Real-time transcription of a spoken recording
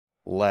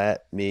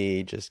Let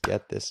me just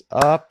get this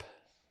up.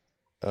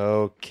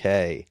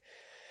 Okay.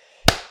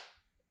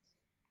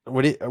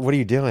 What are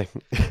you doing?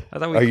 I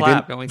thought we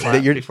clapped. Don't we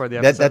clap before the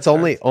episode That's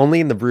starts? only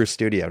in the Brew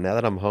Studio. Now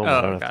that I'm home,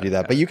 I don't have to do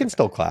that. But you can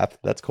still clap.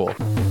 That's cool.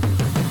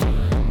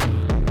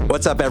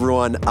 What's up,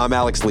 everyone? I'm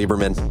Alex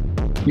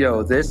Lieberman.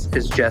 Yo, this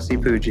is Jesse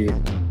Pujji.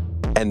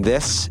 And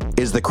this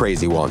is The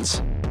Crazy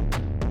Ones.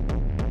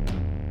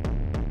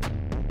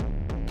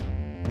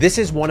 This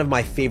is one of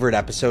my favorite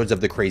episodes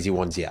of The Crazy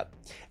Ones yet.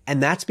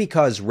 And that's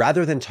because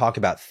rather than talk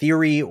about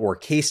theory or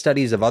case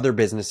studies of other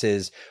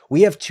businesses,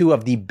 we have two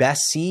of the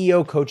best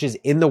CEO coaches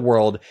in the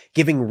world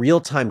giving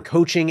real-time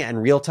coaching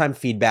and real-time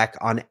feedback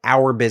on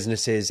our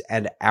businesses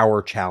and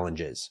our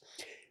challenges.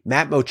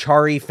 Matt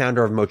Mochary,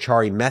 founder of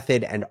Mochary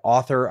Method and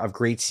author of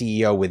Great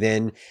CEO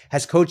Within,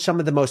 has coached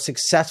some of the most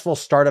successful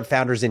startup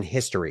founders in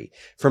history,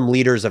 from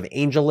leaders of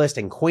AngelList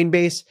and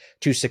Coinbase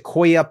to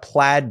Sequoia,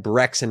 Plaid,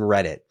 Brex, and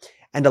Reddit.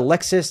 And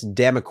Alexis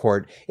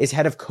Damacourt is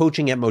head of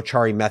coaching at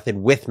Mochary Method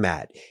with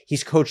Matt.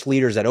 He's coached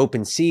leaders at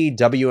OpenSea,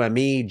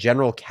 WME,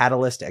 General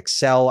Catalyst,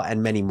 Excel,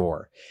 and many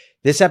more.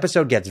 This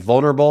episode gets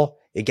vulnerable,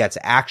 it gets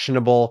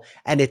actionable,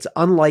 and it's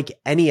unlike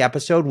any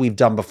episode we've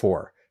done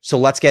before. So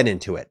let's get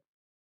into it.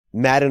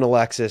 Matt and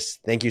Alexis,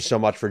 thank you so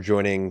much for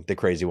joining The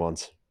Crazy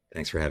Ones.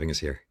 Thanks for having us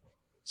here.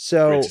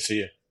 So great to see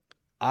you.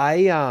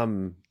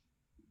 I'm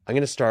going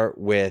to start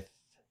with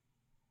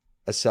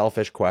a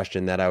selfish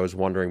question that I was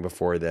wondering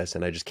before this,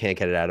 and I just can't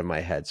get it out of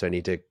my head. So I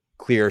need to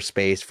clear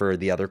space for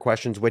the other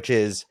questions, which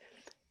is,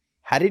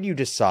 how did you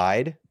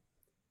decide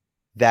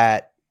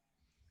that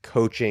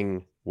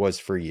coaching was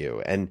for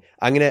you? And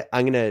I'm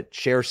going to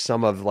share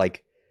some of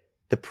like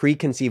the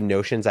preconceived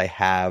notions I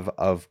have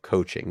of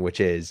coaching, which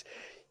is,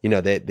 you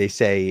know, they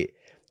say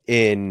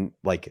in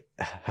like,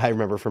 I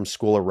remember from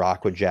School of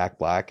Rock with Jack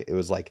Black, it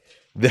was like,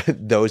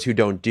 those who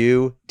don't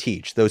do,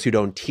 teach. Those who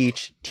don't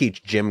teach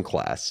gym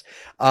class.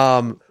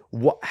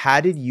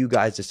 How did you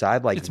guys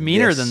decide? Like, it's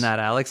meaner than that,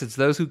 Alex. It's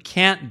those who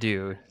can't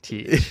do,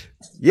 teach.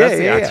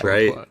 That's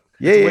right. Quote.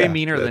 It's way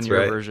meaner than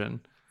your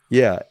version.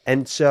 Yeah.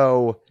 And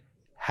so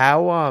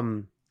how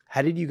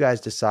did you guys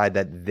decide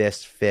that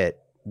this fit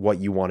what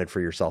you wanted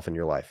for yourself in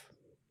your life?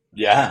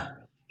 Yeah.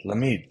 Let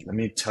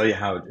me tell you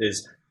how it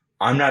is.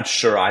 I'm not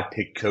sure I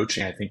picked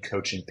coaching. I think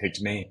coaching picked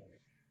me.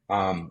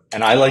 And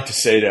I like to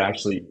say that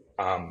actually,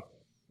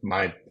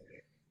 my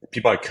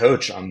people I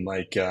coach, I'm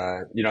like,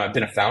 I've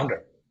been a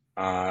founder.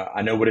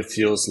 I know what it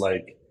feels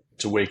like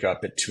to wake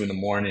up at 2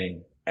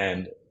 a.m.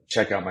 and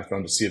check out my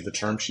phone to see if the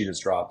term sheet has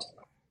dropped.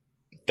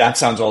 That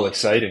sounds all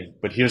exciting,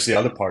 but here's the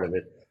other part of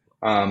it.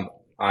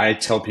 I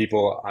tell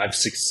people I've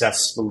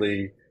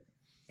successfully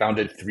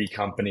founded 3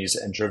 companies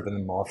and driven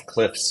them off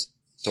cliffs.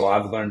 So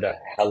I've learned a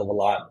hell of a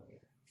lot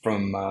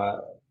from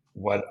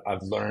what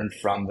I've learned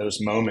from those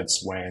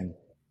moments when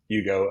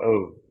you go,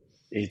 oh,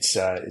 it's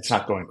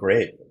not going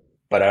great,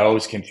 but I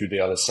always came through the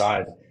other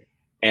side.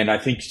 And I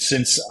think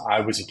since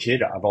I was a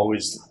kid, I've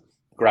always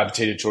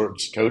gravitated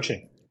towards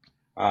coaching.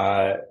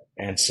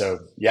 And so,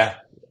 yeah,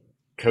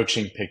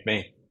 coaching picked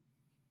me.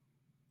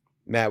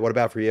 Matt, what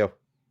about for you?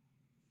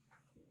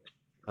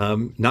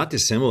 Not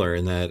dissimilar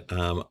in that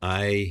I'll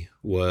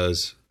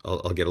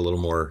get a little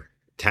more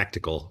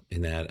tactical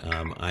in that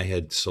I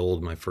had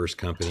sold my first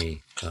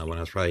company when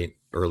I was probably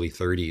early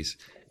 30s,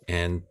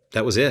 and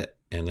that was it.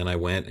 And then I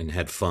went and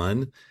had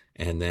fun.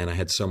 And then I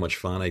had so much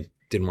fun, I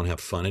didn't want to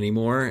have fun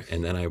anymore.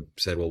 And then I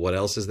said, well, what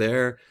else is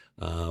there?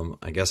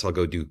 I guess I'll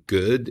go do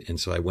good. And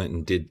so I went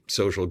and did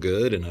social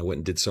good, and I went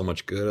and did so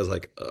much good. I was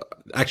like,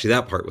 actually,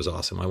 that part was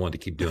awesome. I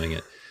wanted to keep doing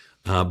it.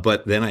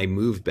 But then I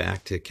moved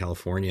back to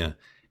California,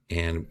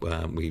 and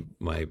we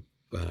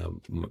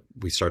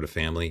started a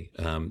family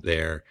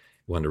there,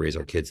 wanted to raise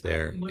our kids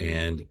there.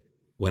 And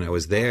when I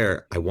was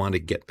there, I wanted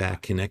to get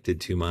back connected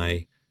to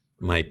my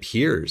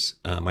peers,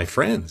 my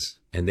friends,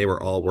 and they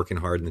were all working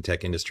hard in the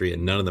tech industry,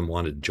 and none of them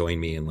wanted to join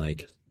me in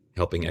like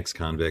helping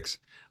ex-convicts.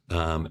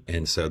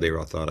 And so they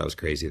all thought I was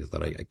crazy. They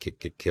thought I'd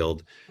get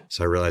killed.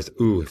 So I realized,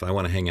 if I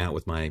want to hang out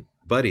with my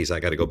buddies, I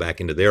got to go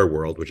back into their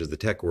world, which is the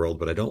tech world,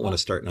 but I don't want to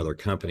start another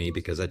company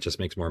because that just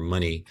makes more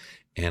money,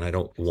 and I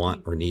don't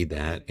want or need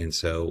that. And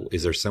so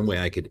is there some way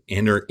I could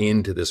enter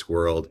into this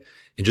world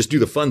and just do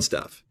the fun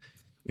stuff?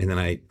 And then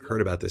I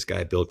heard about this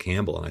guy, Bill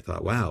Campbell, and I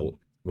thought, wow,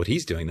 what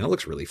he's doing, that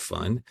looks really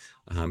fun.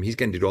 He's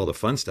getting to do all the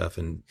fun stuff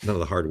and none of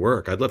the hard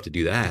work. I'd love to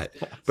do that.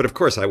 But of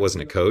course I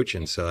wasn't a coach.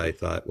 And so I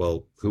thought,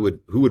 well, who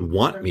would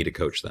want me to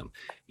coach them?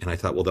 And I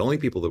thought, well, the only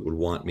people that would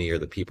want me are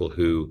the people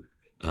who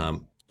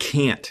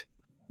can't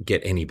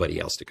get anybody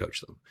else to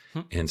coach them.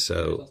 And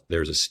so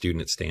there's a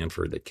student at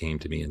Stanford that came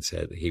to me and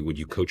said, hey, would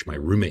you coach my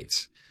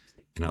roommates?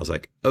 And I was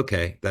like,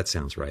 okay, that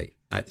sounds right.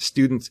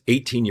 Students,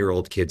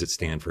 18-year-old kids at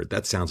Stanford,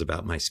 that sounds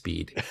about my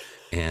speed.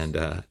 And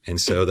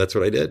so that's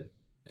what I did.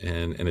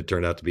 And it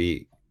turned out to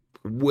be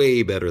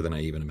way better than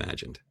I even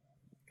imagined.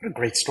 What a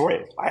great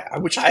story. I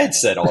wish I had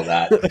said all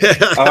that.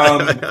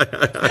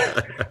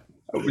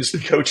 it was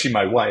coaching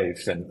my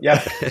wife, and yeah.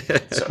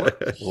 So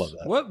Love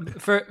that.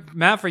 What for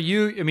Matt? For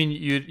you, I mean,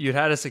 you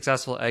had a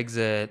successful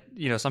exit.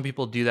 You know, some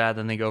people do that,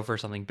 then they go for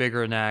something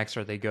bigger next,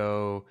 or they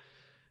build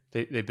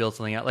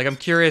something out. Like, I'm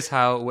curious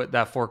what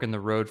that fork in the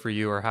road for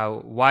you, or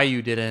why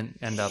you didn't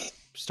end up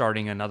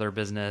starting another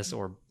business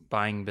or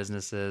buying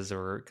businesses,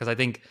 or because I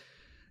think,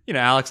 you know,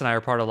 Alex and I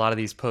are part of a lot of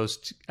these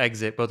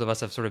post-exit. Both of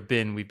us have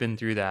we've been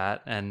through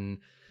that, and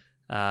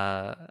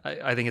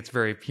I think it's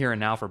very here and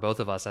now for both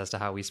of us as to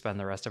how we spend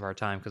the rest of our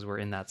time because we're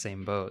in that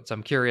same boat. So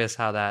I'm curious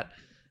how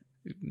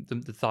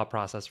the thought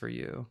process for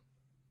you.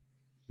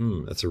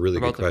 That's a really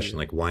good question.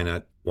 Like, why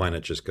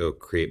not just go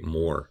create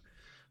more?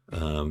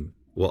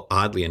 Well,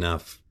 oddly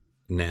enough,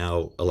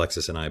 now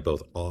Alexis and I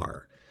both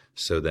are.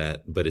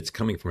 But it's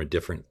coming from a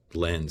different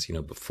lens. You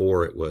know,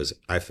 before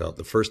I felt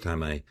the first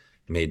time I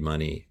made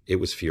money, it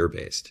was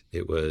fear-based.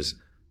 It was,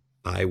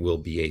 I will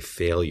be a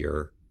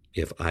failure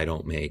if I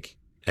don't make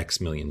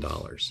X million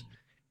dollars.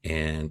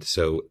 And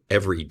so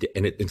every day,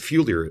 and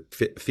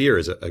fear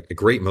is a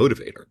great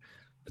motivator.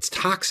 It's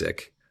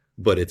toxic,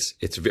 but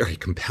it's very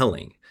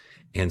compelling.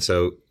 And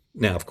so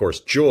now, of course,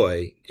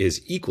 joy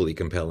is equally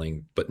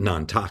compelling, but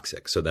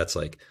non-toxic. So that's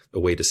like a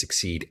way to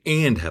succeed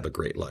and have a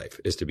great life,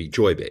 is to be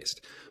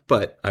joy-based.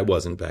 But I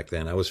wasn't back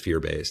then. I was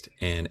fear-based.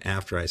 And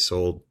after I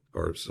sold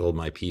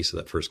my piece of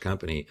that first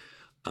company,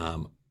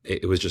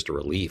 it was just a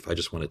relief. I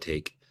just want to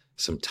take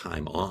some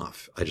time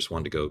off. I just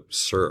wanted to go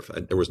surf.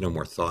 There was no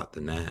more thought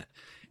than that.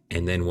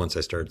 And then once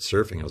I started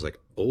surfing, I was like,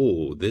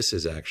 oh, this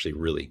is actually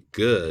really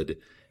good.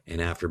 And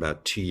after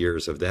about 2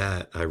 years of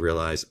that, I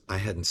realized I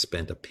hadn't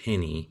spent a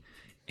penny,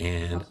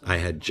 and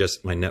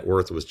my net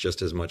worth was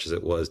just as much as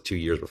it was 2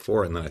 years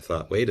before. And then I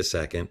thought, wait a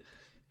second,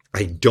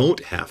 I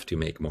don't have to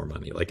make more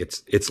money. Like,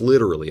 it's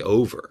literally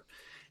over.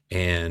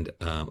 And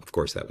of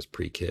course, that was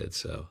pre-kid.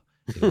 So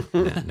you know,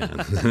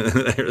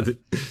 the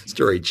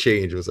story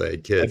changed once I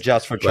had kids.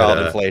 Adjust for child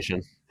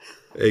inflation.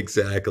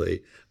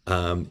 Exactly.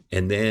 And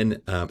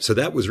then, so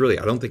that was really,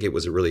 I don't think it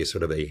was really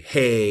sort of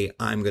hey,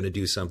 I'm going to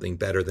do something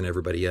better than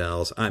everybody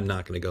else. I'm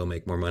not going to go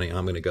make more money.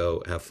 I'm going to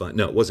go have fun.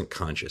 No, it wasn't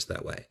conscious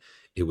that way.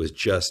 It was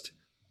just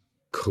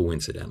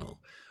coincidental.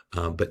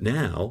 But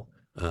now,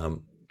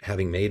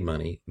 having made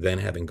money, then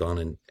having gone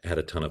and had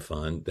a ton of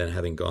fun, then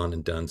having gone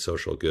and done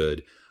social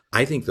good,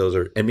 I think those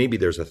are, and maybe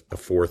there's a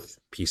fourth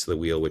piece of the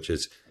wheel, which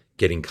is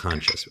getting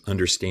conscious,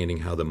 understanding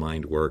how the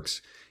mind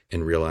works,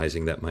 and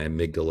realizing that my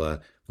amygdala,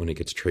 when it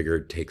gets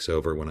triggered, takes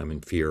over when I'm in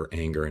fear or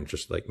anger, and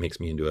just like makes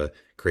me into a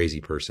crazy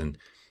person,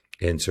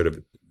 and sort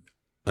of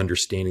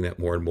understanding that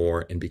more and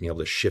more, and being able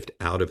to shift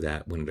out of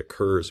that when it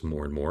occurs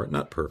more and more.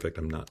 Not perfect.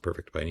 I'm not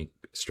perfect by any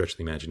stretch of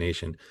the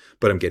imagination,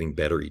 but I'm getting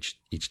better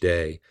each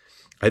day.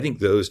 I think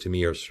those to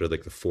me are sort of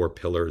like the four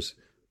pillars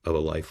of a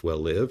life well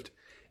lived.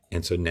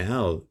 And so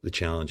now the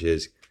challenge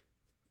is,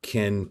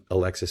 can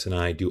Alexis and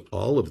I do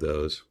all of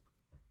those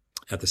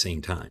at the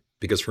same time?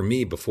 Because for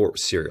me, before it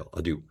was serial.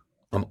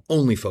 I'm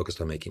only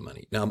focused on making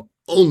money. Now I'm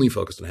only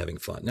focused on having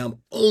fun. Now I'm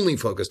only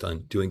focused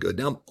on doing good.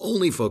 Now I'm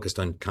only focused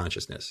on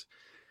consciousness.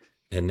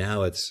 And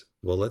now it's,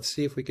 well, let's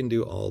see if we can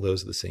do all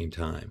those at the same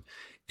time.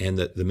 And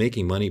the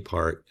making money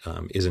part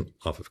isn't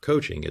off of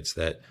coaching. It's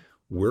that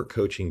we're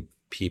coaching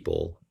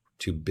people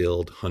to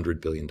build $100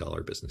 billion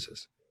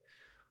businesses.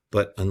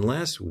 But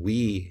unless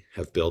we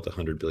have built a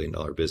 $100 billion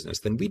business,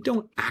 then we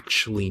don't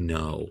actually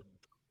know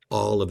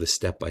all of the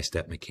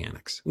step-by-step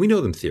mechanics. We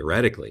know them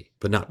theoretically,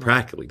 but not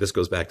practically. This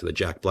goes back to the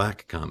Jack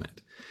Black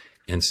comment.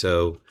 And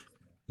so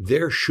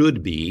there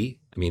should be,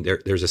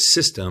 there's a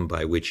system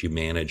by which you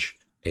manage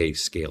a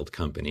scaled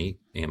company.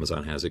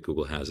 Amazon has it,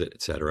 Google has it,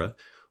 et cetera.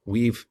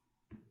 We've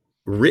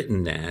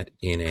written that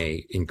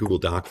in Google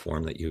Doc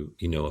form that you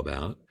know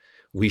about.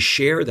 We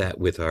share that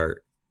with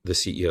the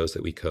CEOs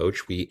that we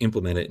coach. We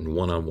implement it in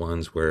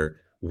one-on-ones where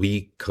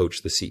we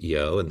coach the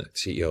CEO, and the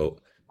CEO,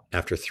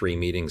 after 3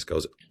 meetings,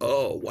 goes,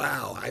 oh,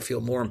 wow, I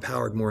feel more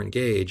empowered, more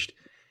engaged.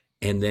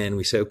 And then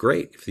we say, oh,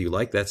 great, if you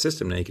like that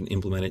system, now you can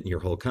implement it in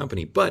your whole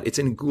company. But it's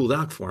in Google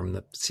Doc form. And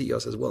the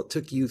CEO says, well, it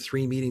took you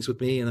 3 meetings with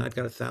me, and I've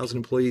got 1,000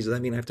 employees. Does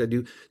that mean I have to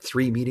do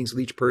 3 meetings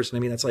with each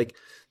person? That's like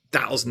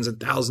thousands and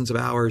thousands of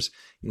hours.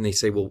 And they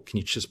say, well, can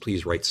you just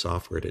please write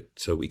software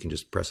so we can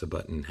just press a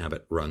button and have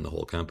it run the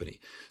whole company?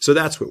 So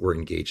that's what we're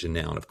engaged in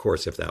now. And of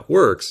course, if that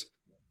works,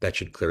 that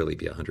should clearly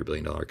be a $100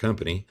 billion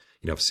company.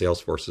 If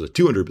Salesforce is a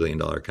 $200 billion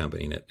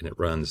company and it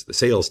runs the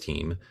sales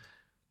team,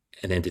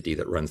 an entity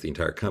that runs the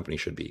entire company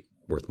should be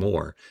worth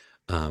more.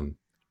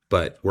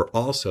 But we're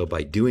also,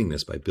 by doing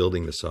this, by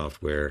building the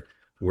software,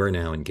 we're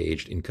now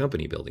engaged in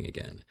company building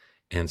again.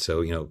 And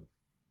so,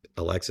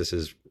 Alexis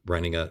is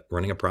running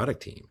a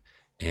product team,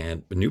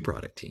 and a new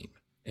product team.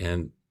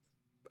 And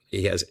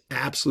he has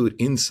absolute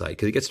insight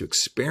because he gets to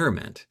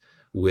experiment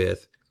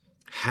with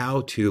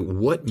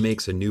what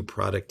makes a new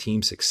product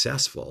team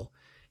successful.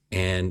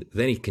 And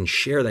then he can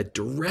share that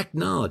direct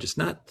knowledge. It's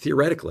not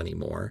theoretical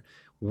anymore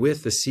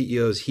with the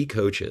CEOs he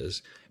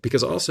coaches,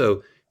 because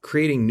also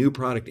creating new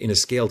product in a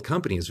scaled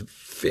company is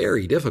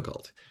very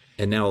difficult.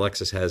 And now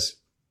Alexis has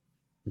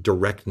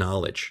direct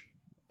knowledge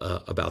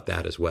about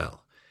that as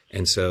well.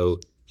 And so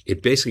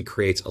it basically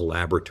creates a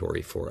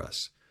laboratory for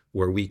us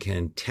where we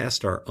can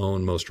test our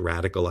own most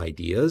radical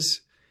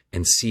ideas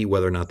and see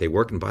whether or not they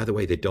work. And by the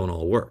way, they don't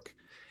all work.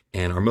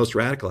 And our most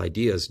radical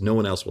ideas, no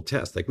one else will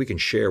test. Like we can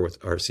share with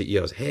our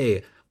CEOs,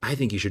 hey, I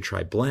think you should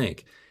try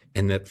blank.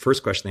 And the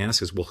first question they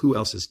ask is, well, who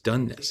else has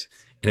done this?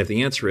 And if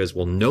the answer is,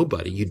 well,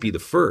 nobody, you'd be the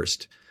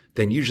first,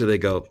 then usually they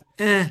go,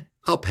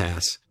 I'll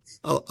pass.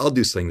 I'll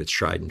do something that's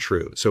tried and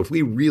true. So if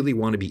we really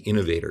want to be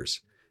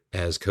innovators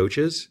as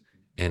coaches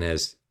and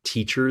as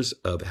teachers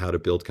of how to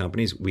build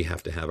companies, we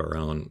have to have our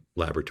own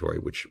laboratory,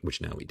 which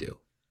now we do.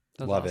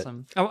 That's Love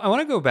awesome. I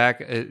want to go back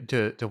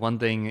to one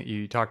thing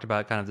you talked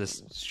about, kind of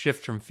this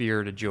shift from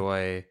fear to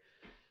joy.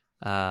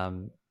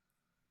 And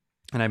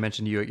I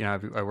mentioned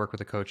I work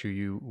with a coach who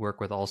you work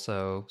with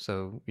also.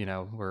 So,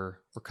 we're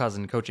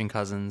coaching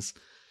cousins.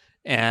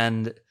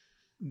 And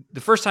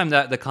the first time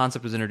that the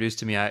concept was introduced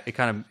to me, I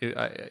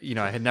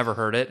had never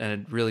heard it,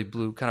 and it really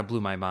blew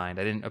my mind.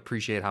 I didn't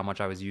appreciate how much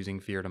I was using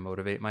fear to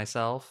motivate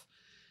myself.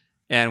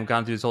 And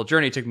gone through this whole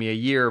journey. It took me a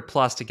year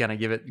plus to kind of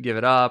give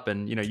it up.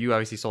 And, you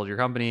obviously sold your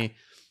company.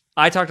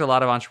 I talked to a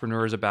lot of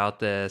entrepreneurs about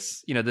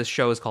this. This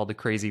show is called The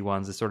Crazy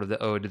Ones. It's sort of the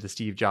ode to the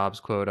Steve Jobs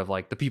quote of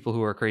like the people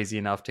who are crazy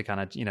enough to kind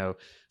of,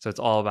 so it's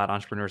all about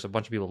entrepreneurs. A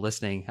bunch of people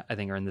listening, I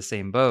think, are in the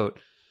same boat.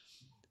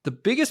 The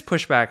biggest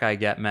pushback I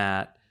get,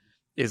 Matt,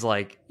 is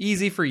like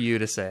easy for you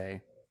to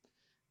say,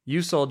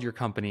 you sold your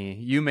company,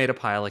 you made a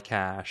pile of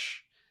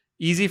cash.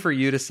 Easy for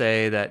you to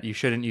say that you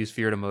shouldn't use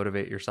fear to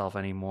motivate yourself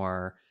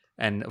anymore.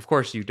 And of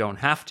course you don't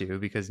have to,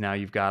 because now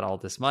you've got all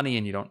this money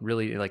and you don't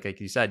really, like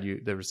you said,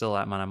 there was still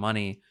that amount of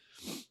money.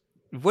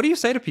 What do you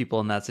say to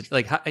people in that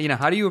situation? Like,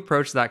 how do you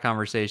approach that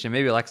conversation?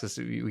 Maybe Alexis,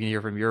 we can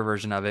hear from your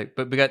version of it,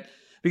 but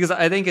because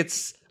I think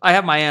I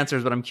have my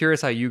answers, but I'm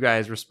curious how you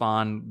guys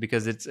respond,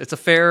 because it's a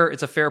fair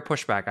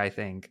pushback, I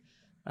think,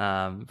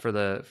 for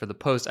the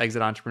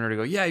post-exit entrepreneur to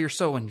go, yeah, you're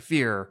so in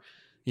fear,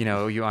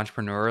 you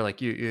entrepreneur,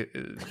 like you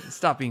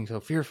stop being so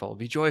fearful,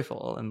 be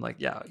joyful. And like,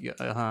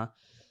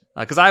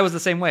 because I was the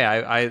same way.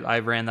 I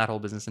ran that whole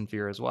business in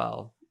fear as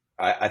well.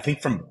 I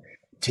think from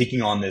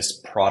taking on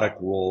this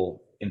product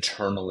role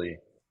internally,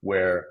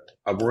 where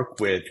I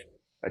work with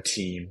a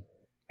team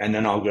and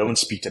then I'll go and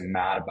speak to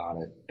Matt about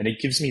it. And it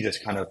gives me this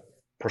kind of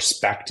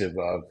perspective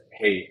of,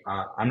 hey,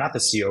 I'm not the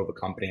CEO of a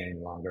company any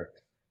longer.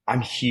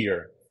 I'm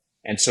here.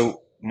 And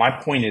so my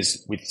point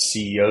is with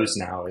CEOs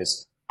now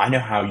is I know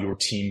how your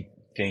team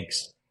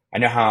thinks. I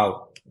know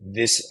how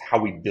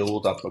we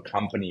build up a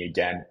company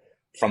again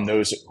from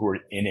those who are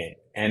in it.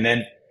 And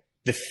then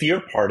the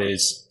fear part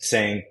is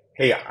saying,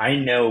 hey, I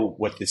know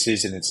what this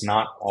is, and it's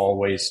not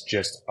always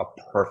just a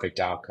perfect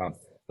outcome.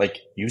 Like,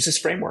 use this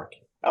framework.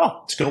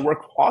 Oh, it's going to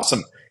work.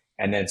 Awesome.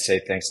 And then say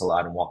thanks a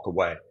lot and walk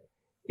away.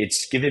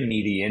 It's given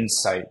me the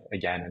insight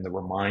again and the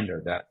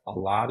reminder that a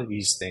lot of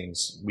these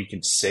things we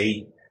can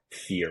say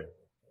fear,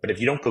 but if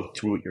you don't go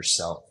through it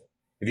yourself,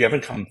 if you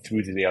haven't come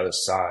through to the other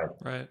side,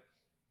 right,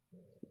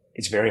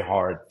 it's very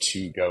hard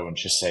to go and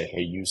just say, hey,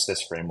 use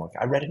this framework.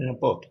 I read it in a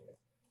book.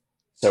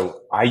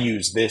 So I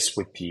use this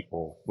with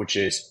people, which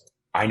is,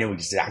 I know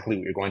exactly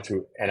what you're going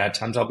through. And at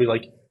times I'll be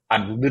like,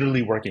 I'm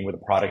literally working with a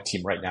product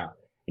team right now.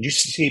 And you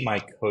see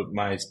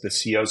the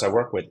CEOs I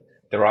work with,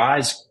 their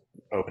eyes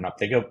open up.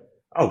 They go,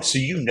 oh, so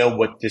you know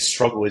what this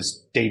struggle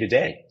is day to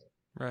day.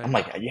 Right. I'm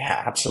like,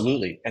 yeah,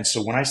 absolutely. And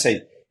so when I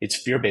say it's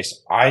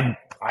fear-based, I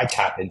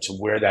tap into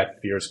where that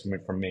fear is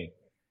coming from me.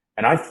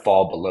 And I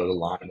fall below the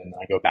line and then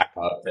I go back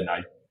up and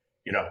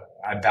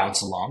I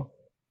bounce along.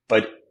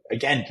 But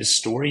again, the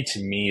story to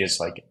me is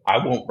like,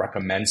 I won't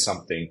recommend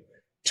something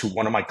to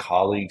one of my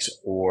colleagues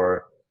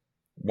or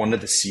one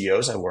of the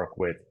CEOs I work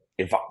with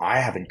if I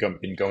haven't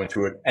been going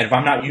through it and if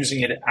I'm not using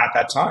it at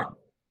that time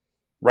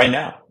right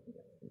now.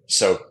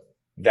 So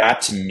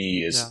that to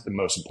me is the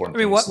most important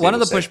thing. I mean, one of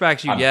the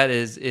pushbacks you get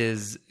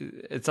is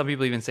some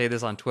people even say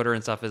this on Twitter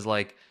and stuff, is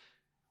like,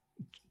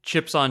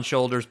 chips on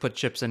shoulders, put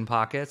chips in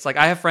pockets. Like,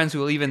 I have friends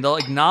who they'll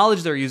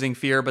acknowledge they're using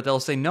fear, but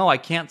they'll say, no, I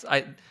can't.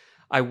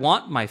 I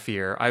want my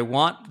fear.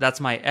 That's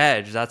my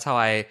edge. That's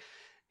how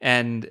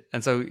and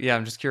so, yeah,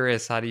 I'm just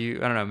curious. I don't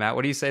know, Matt,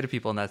 what do you say to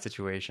people in that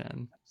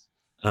situation?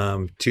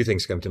 Two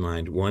things come to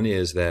mind. One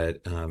is that,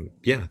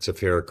 it's a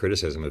fair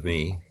criticism of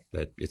me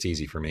that it's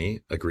easy for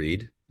me.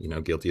 Agreed.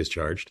 Guilty as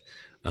charged.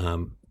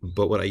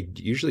 But what I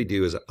usually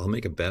do is I'll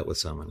make a bet with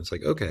someone. It's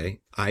like, okay,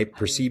 I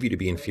perceive you to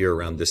be in fear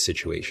around this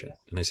situation.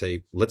 And I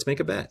say, let's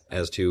make a bet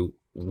as to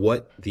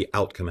what the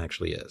outcome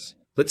actually is.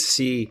 Let's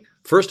see,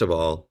 first of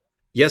all,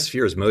 yes,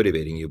 fear is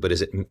motivating you, but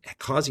is it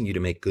causing you to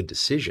make good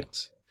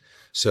decisions?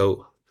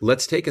 So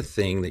let's take a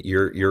thing that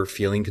you're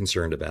feeling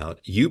concerned about.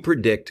 You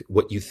predict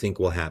what you think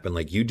will happen.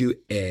 Like, you do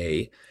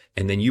A,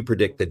 and then you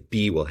predict that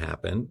B will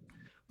happen.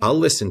 I'll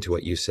listen to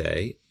what you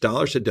say.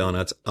 Dollars to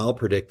donuts, I'll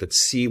predict that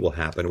C will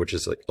happen, which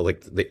is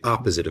like the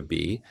opposite of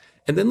B.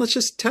 And then let's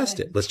just test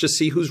it. Let's just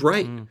see who's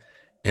right.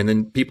 And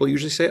then people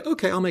usually say,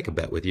 okay, I'll make a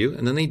bet with you.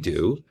 And then they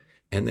do.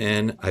 And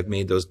then I've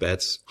made those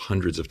bets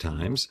hundreds of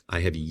times. I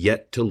have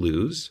yet to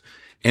lose.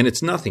 And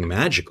it's nothing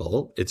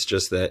magical. It's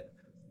just that,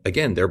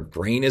 again, their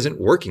brain isn't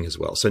working as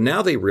well. So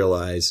now they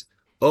realize,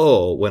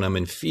 oh, when I'm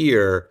in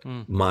fear,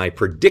 Mm. my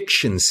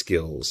prediction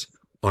skills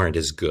aren't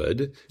as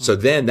good. So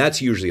then that's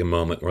usually a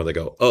moment where they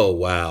go, oh,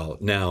 wow,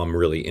 now I'm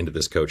really into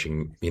this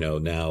coaching.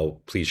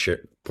 Now please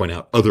point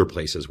out other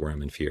places where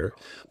I'm in fear.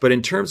 But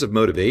in terms of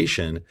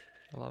motivation,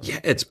 yeah,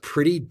 it's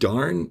pretty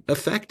darn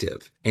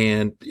effective.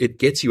 And it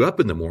gets you up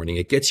in the morning.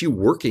 It gets you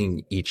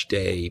working each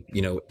day,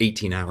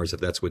 18 hours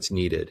if that's what's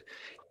needed.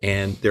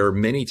 And there are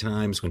many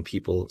times when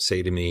people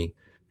say to me,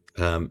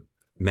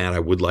 Matt, I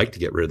would like to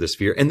get rid of this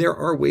fear. And there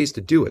are ways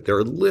to do it. There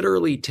are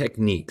literally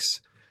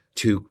techniques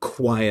to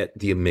quiet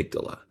the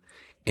amygdala,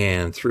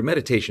 and through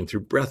meditation, through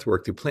breath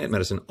work, through plant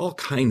medicine, all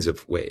kinds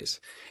of ways.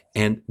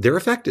 And they're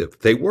effective.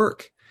 They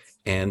work.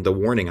 And the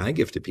warning I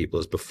give to people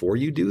is before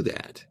you do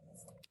that,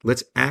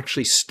 let's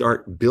actually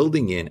start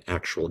building in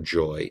actual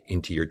joy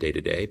into your day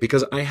to day,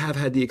 because I have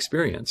had the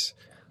experience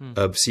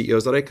of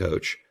CEOs that I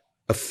coach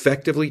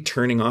effectively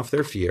turning off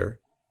their fear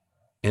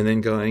and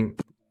then going,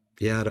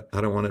 yeah, I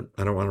don't want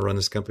to run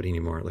this company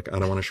anymore. Like, I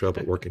don't want to show up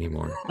at work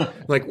anymore.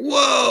 Like,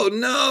 whoa,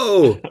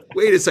 no,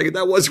 wait a second.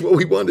 That was what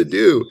we wanted to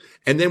do.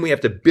 And then we have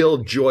to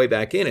build joy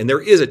back in. And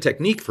there is a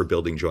technique for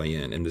building joy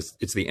in. And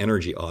it's the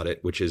energy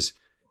audit, which is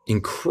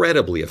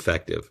incredibly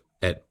effective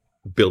at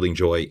building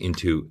joy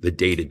into the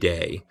day to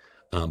day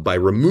by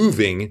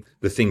removing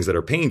the things that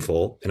are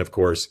painful. And of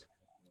course,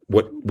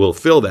 what will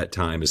fill that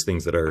time is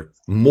things that are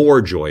more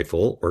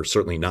joyful or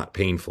certainly not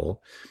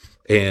painful.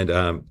 And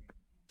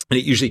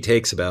it usually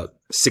takes about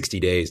 60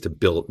 days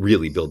to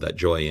really build that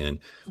joy in.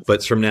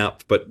 But for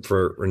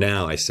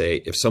now, I say,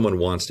 if someone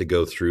wants to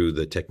go through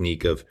the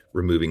technique of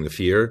removing the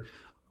fear,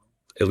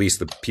 at least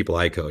the people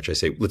I coach, I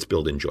say, let's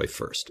build in joy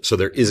first. So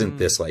there isn't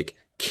this like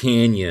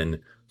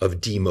canyon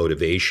of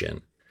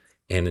demotivation.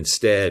 And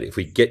instead, if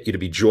we get you to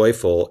be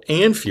joyful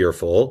and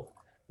fearful,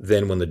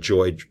 then when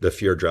the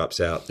fear drops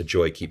out, the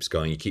joy keeps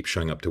going. You keep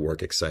showing up to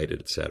work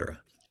excited, et cetera.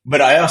 But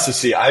I also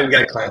see, I've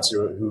got clients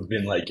who've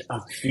been like,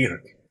 oh,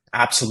 fear.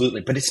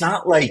 Absolutely. But it's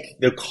not like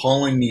they're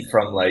calling me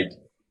from like,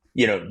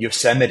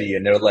 Yosemite,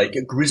 and they're like,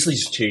 a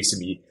grizzly's chasing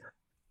me.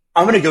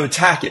 I'm going to go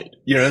attack it.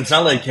 It's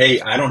not like,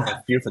 hey, I don't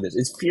have fear for this.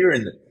 It's fear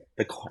in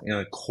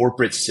the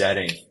corporate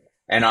setting.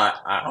 And I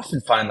often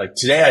find, like,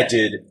 today I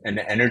did an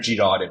energy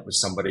audit with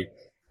somebody,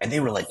 and they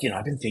were like,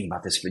 I've been thinking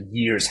about this for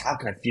years. How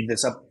can I feed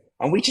this up?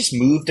 And we just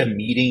moved a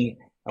meeting,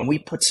 and we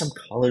put some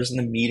colors in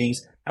the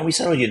meetings, and we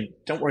said, oh,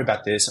 don't worry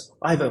about this.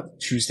 I have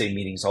Tuesday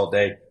meetings all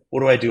day. What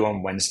do I do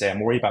on Wednesday?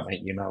 I'm worried about my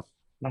email.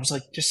 And I was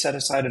like, just set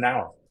aside an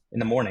hour in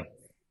the morning.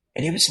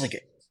 And it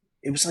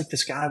was like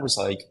this guy was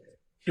like,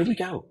 here we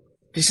go.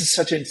 This is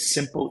such a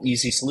simple,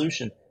 easy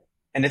solution.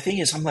 And the thing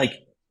is, I'm like,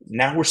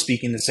 now we're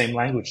speaking the same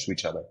language to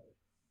each other.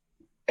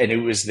 And it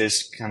was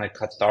this kind of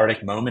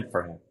cathartic moment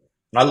for him.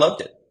 And I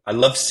loved it. I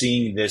loved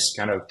seeing this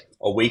kind of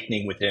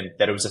awakening with him,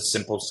 that it was a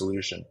simple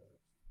solution.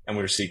 And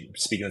we were speaking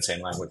the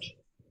same language.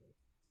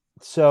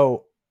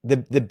 So the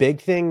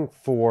big thing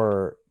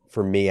for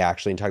me,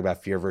 actually, in talking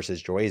about fear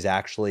versus joy, is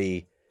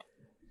actually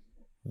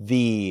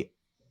the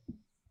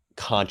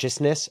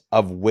consciousness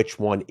of which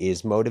one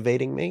is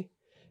motivating me.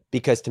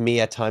 Because to me,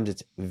 at times,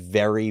 it's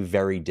very,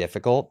 very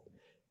difficult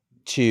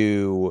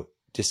to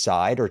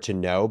decide or to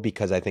know,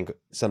 because I think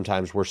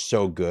sometimes we're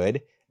so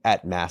good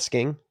at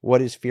masking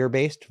what is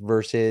fear-based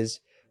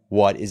versus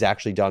what is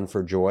actually done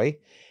for joy.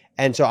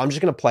 And so I'm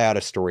just going to play out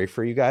a story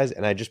for you guys,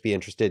 and I'd just be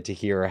interested to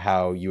hear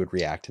how you would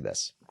react to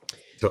this.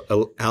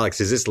 So,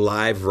 Alex, is this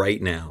live right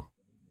now?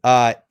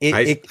 I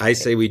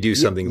say we do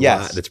something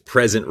yes. that's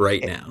present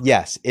right now.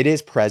 Yes, it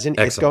is present.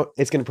 Excellent.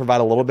 It's going to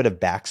provide a little bit of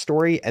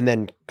backstory and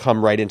then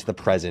come right into the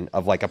present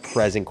of like a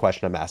present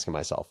question I'm asking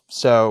myself.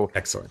 So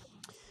excellent.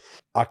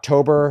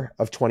 October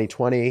of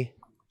 2020,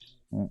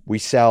 we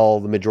sell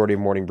the majority of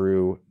Morning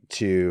Brew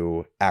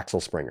to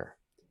Axel Springer.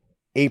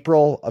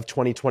 April of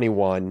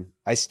 2021,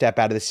 I step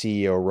out of the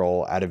CEO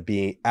role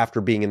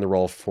after being in the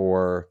role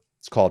for,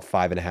 it's called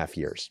 5.5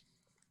 years.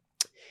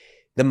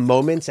 The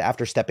moments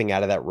after stepping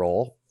out of that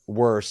role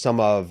were some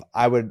of,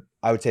 I would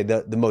say,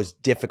 the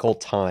most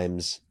difficult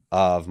times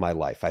of my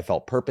life. I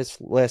felt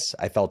purposeless.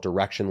 I felt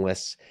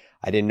directionless.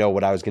 I didn't know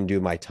what I was going to do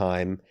with my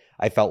time.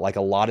 I felt like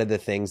a lot of the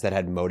things that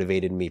had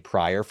motivated me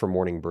prior for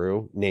Morning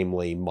Brew,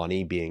 namely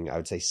money being, I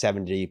would say,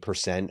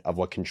 70% of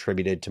what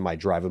contributed to my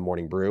drive of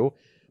Morning Brew,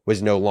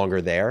 was no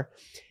longer there.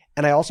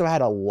 And I also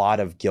had a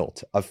lot of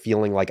guilt of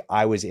feeling like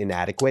I was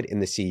inadequate in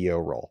the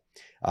CEO role.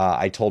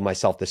 I told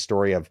myself the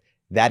story of,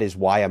 that is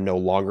why I'm no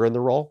longer in the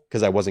role,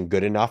 because I wasn't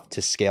good enough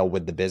to scale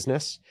with the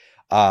business.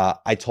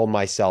 I told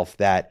myself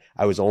that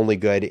I was only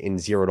good in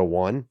 0 to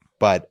 1,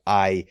 but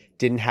I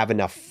didn't have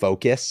enough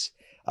focus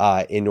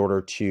in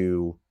order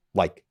to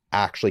like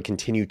actually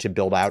continue to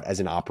build out as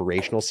an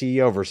operational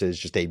CEO versus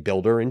just a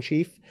builder in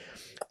chief.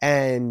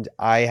 And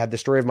I had the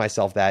story of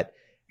myself that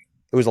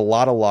it was a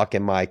lot of luck,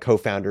 and my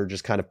co-founder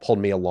just kind of pulled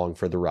me along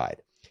for the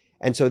ride.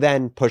 And so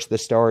then push the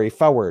story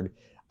forward.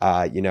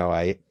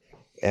 I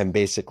am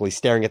basically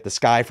staring at the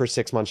sky for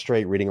 6 months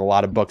straight, reading a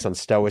lot of books on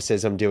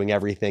stoicism, doing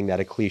everything that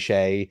a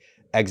cliche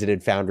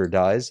exited founder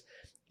does.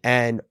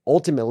 And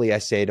ultimately I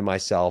say to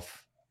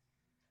myself,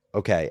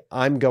 okay,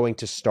 I'm going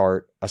to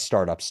start a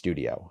startup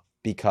studio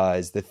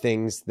because the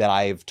things that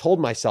I've told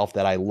myself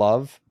that I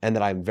love and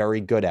that I'm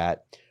very good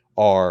at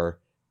are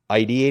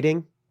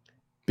ideating,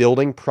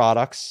 building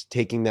products,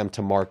 taking them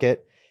to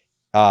market.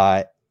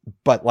 But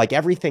like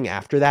everything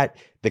after that,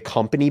 the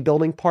company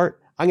building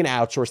part, I'm going to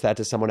outsource that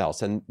to someone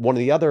else. And one of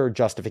the other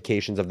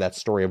justifications of that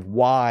story of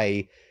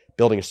why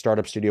building a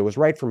startup studio was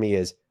right for me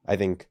is I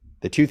think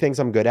the two things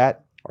I'm good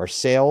at are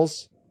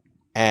sales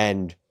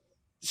and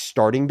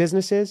starting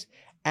businesses.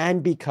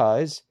 And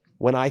because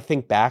when I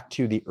think back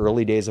to the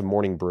early days of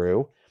Morning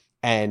Brew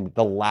and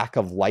the lack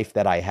of life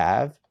that I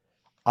have,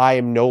 I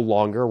am no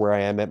longer where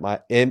I am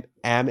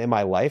in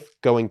my life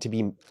going to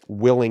be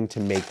willing to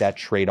make that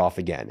trade-off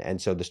again.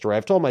 And so the story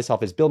I've told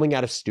myself is building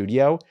out a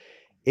studio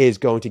is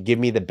going to give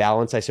me the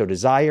balance I so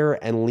desire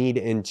and lead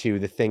into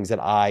the things that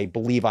I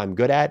believe I'm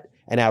good at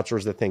and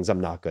outsource the things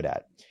I'm not good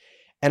at.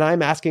 And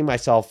I'm asking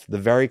myself the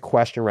very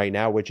question right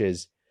now, which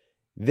is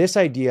this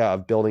idea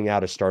of building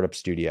out a startup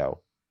studio.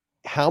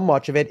 How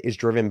much of it is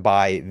driven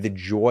by the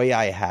joy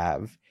I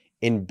have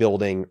in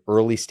building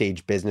early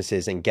stage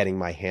businesses and getting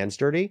my hands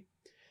dirty?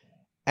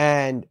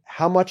 And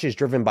how much is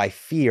driven by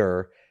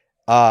fear,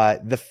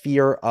 the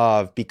fear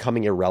of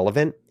becoming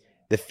irrelevant,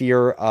 the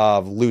fear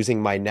of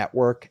losing my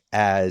network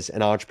as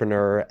an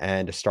entrepreneur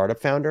and a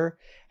startup founder?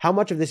 How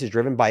much of this is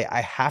driven by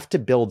I have to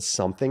build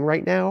something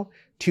right now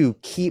to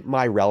keep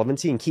my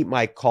relevancy and keep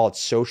my, call it,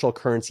 social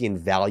currency and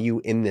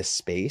value in this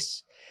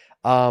space?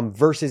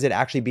 Versus it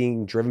actually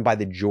being driven by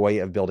the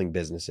joy of building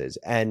businesses.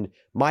 And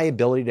my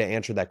ability to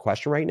answer that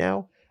question right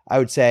now, I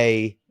would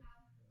say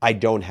I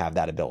don't have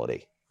that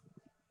ability.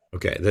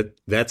 Okay,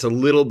 that's a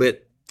little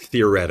bit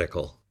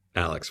theoretical,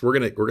 Alex.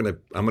 I'm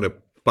gonna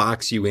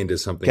box you into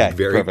something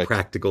very perfect.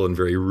 Practical and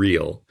very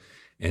real.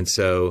 And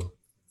so,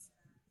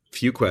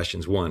 few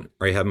questions. One,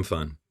 are you having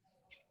fun?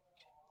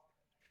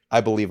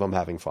 I believe I'm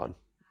having fun.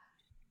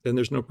 Then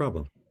there's no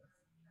problem.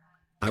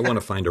 I want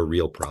to find a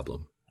real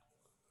problem.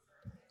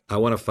 I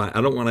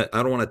don't want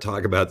to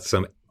talk about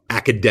some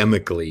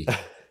academically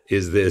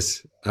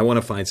I want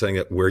to find something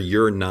that where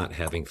you're not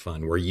having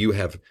fun, where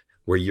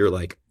you're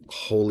like,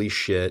 holy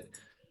shit,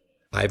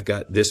 I've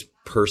got this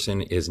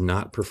person is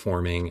not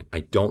performing. I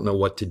don't know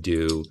what to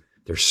do.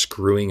 They're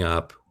screwing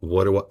up.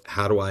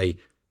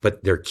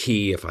 But they're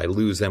key. If I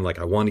lose them, like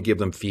I want to give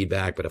them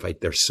feedback,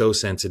 but they're so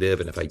sensitive.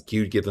 And if I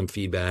do give them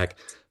feedback,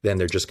 then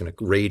they're just going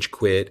to rage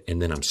quit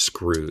and then I'm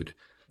screwed.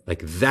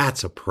 Like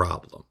that's a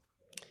problem.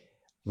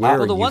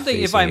 Well, the one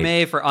thing, if I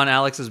may, on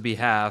Alex's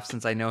behalf,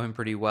 since I know him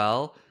pretty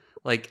well,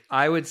 like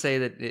I would say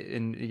that,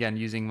 again,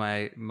 using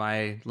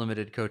my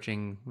limited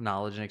coaching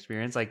knowledge and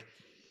experience, like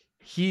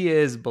he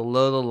is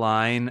below the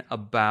line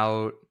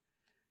about,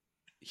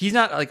 he's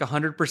not like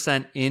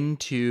 100%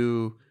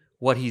 into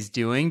what he's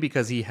doing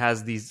because he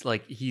has these,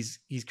 like he's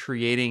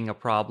creating a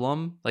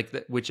problem,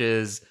 like which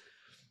is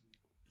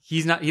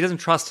he doesn't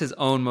trust his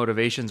own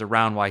motivations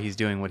around why he's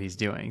doing what he's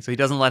doing, so he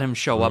doesn't let him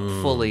show up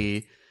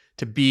fully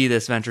to be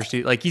this venture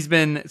student. Like he's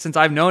been, since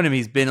I've known him,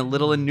 he's been a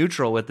little in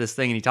neutral with this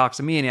thing, and he talks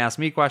to me and he asks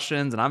me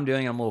questions and I'm a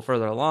little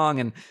further along,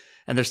 and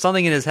there's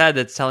something in his head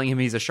that's telling him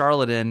he's a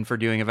charlatan for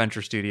doing a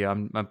venture studio.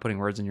 I'm putting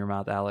words in your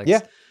mouth, Alex.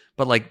 Yeah.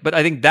 But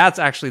I think that's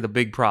actually the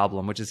big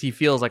problem, which is he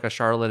feels like a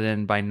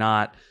charlatan by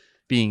not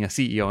being a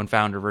CEO and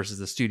founder versus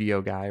a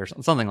studio guy or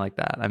something like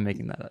that. I'm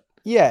making that up.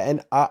 Yeah.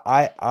 And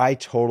I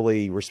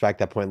totally respect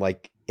that point.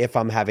 Like if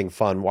I'm having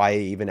fun, why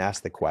even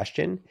ask the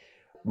question?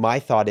 My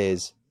thought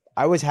is,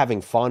 I was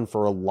having fun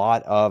for a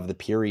lot of the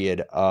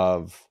period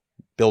of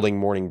building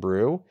Morning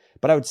Brew,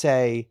 but I would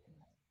say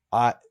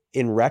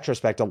in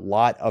retrospect, a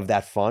lot of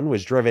that fun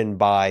was driven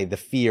by the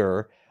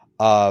fear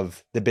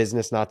of the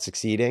business not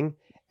succeeding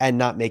and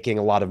not making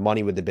a lot of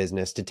money with the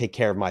business to take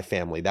care of my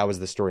family. That was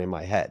the story in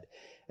my head.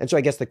 And so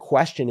I guess the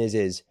question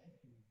is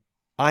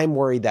I'm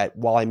worried that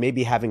while I may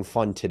be having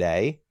fun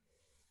today,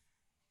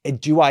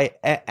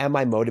 am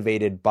I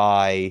motivated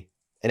by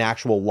an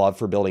actual love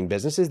for building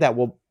businesses that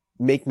will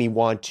make me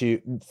want to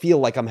feel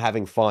like I'm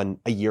having fun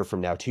a year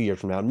from now, 2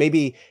 years from now? And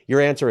maybe your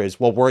answer is,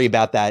 well, worry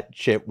about that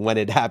shit when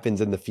it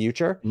happens in the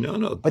future.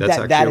 No, but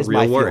that is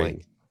my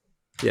feeling.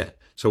 Yeah.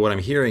 So what I'm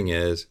hearing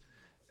is,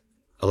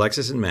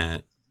 Alexis and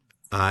Matt,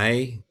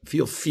 I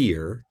feel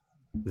fear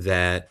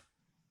that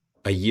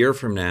a year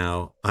from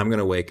now, I'm going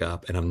to wake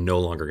up and I'm no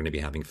longer going to be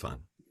having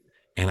fun.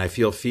 And I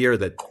feel fear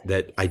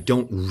that I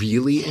don't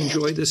really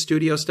enjoy the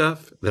studio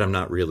stuff, that I'm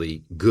not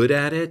really good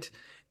at it.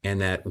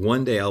 And that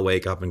one day I'll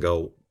wake up and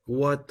go,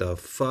 what the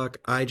fuck?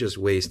 I just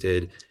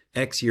wasted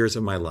X years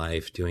of my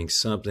life doing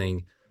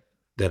something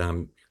that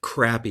I'm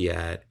crappy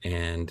at,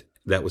 and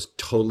that was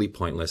totally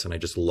pointless, and I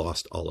just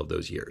lost all of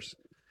those years.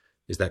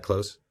 Is that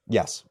close?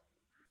 Yes.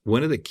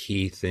 One of the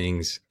key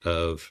things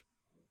of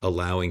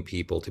allowing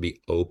people to be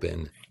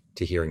open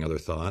to hearing other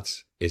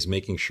thoughts is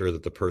making sure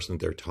that the person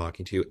that they're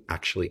talking to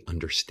actually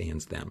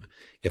understands them.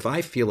 If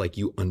I feel like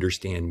you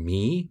understand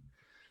me,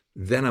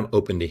 then I'm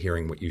open to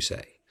hearing what you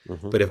say.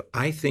 Mm-hmm. But if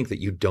I think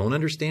that you don't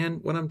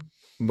understand what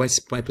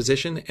my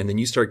position and then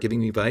you start giving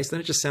me advice, then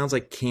it just sounds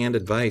like canned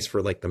advice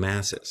for like the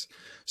masses.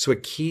 So a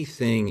key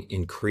thing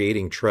in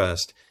creating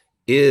trust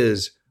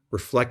is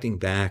reflecting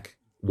back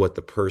what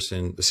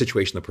the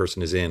situation the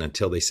person is in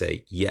until they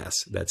say, yes,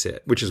 that's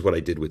it, which is what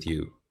I did with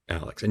you,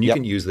 Alex. And you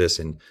can use this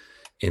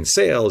in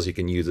sales, you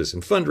can use this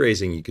in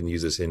fundraising, you can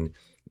use this in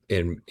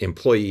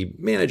employee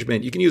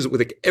management, you can use it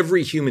with like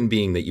every human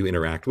being that you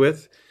interact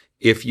with.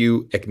 If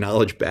you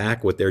acknowledge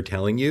back what they're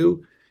telling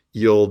you,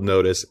 you'll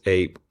notice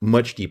a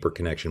much deeper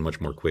connection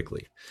much more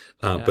quickly.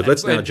 But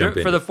let's now jump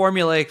in. For the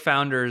formulaic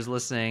founders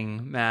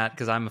listening, Matt,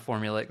 because I'm a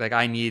formulaic, like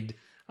I need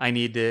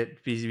to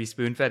be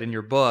spoon-fed in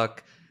your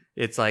book.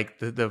 It's like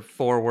the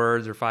 4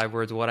 words or 5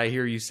 words, what I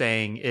hear you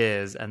saying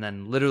is, and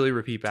then literally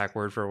repeat back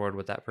word for word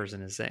what that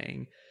person is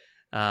saying.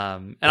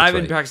 And I've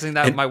been practicing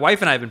that. My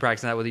wife and I have been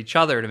practicing that with each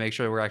other to make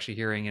sure we're actually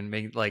hearing and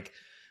make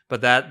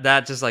but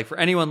that just like for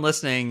anyone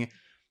listening,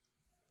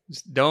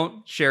 just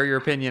don't share your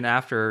opinion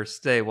after.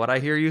 Say what I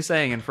hear you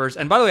saying. And first,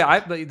 and by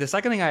the way, the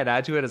second thing I'd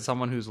add to it as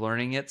someone who's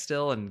learning it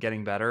still and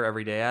getting better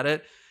every day at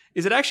it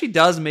is it actually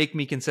does make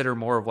me consider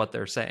more of what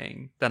they're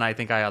saying than I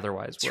think I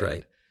otherwise would. That's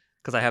right.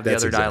 Because I have the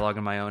other dialogue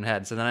in my own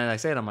head. So then I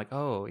say it, I'm like,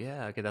 oh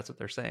yeah, okay, that's what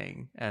they're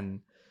saying. And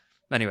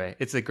anyway,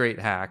 it's a great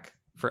hack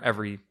for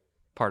every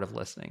part of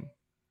listening.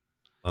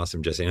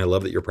 Awesome, Jesse. And I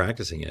love that you're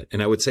practicing it.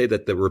 And I would say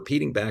that the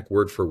repeating back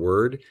word for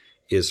word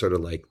is sort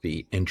of like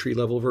the entry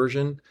level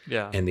version.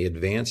 Yeah. And the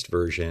advanced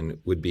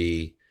version would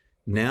be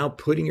now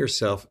putting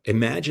yourself,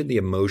 imagine the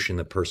emotion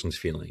the person's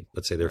feeling.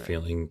 Let's say they're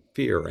feeling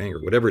fear or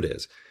anger, whatever it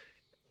is.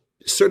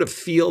 Sort of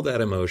feel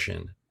that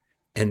emotion.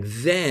 And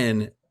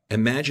then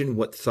imagine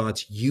what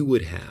thoughts you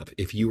would have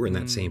if you were in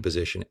that same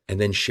position,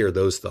 and then share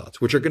those thoughts,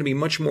 which are going to be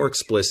much more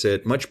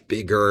explicit, much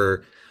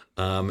bigger.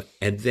 And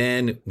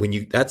then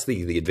that's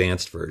the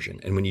advanced version.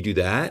 And when you do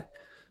that,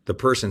 the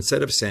person,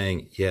 instead of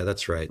saying, yeah,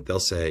 that's right, they'll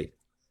say,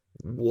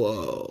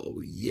 whoa,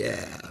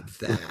 yeah,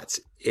 that's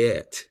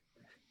it.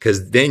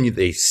 Because then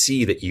they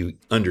see that you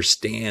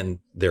understand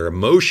their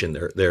emotion,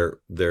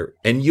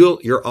 and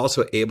you're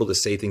also able to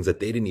say things that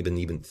they didn't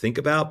even think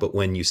about. But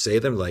when you say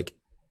them, like,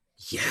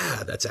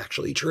 yeah, that's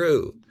actually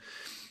true.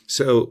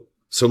 So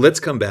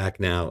let's come back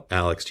now,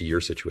 Alex, to your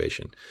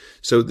situation.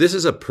 So this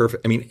is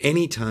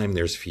anytime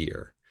there's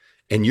fear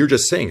and you're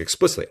just saying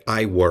explicitly,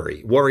 I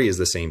worry. Worry is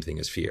the same thing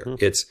as fear.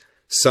 Mm-hmm. It's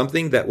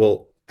something that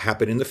will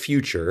happen in the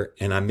future,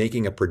 and I'm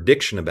making a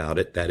prediction about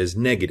it that is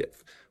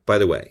negative. By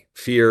the way,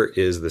 fear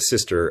is the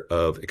sister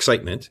of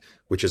excitement,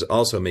 which is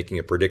also making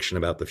a prediction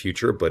about the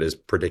future, but is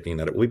predicting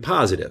that it will be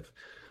positive.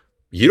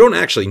 You don't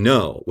actually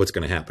know what's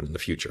going to happen in the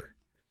future.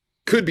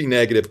 Could be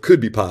negative, could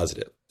be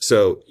positive.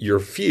 So your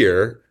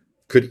fear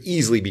could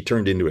easily be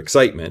turned into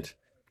excitement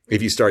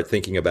if you start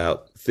thinking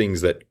about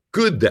things that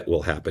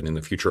will happen in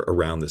the future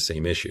around the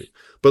same issue.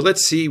 But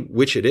let's see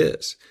which it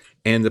is.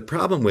 And the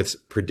problem with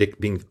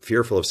being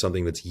fearful of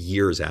something that's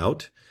years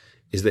out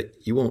is that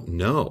you won't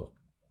know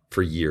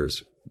for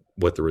years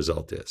what the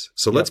result is.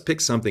 So let's pick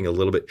something a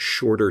little bit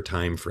shorter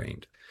time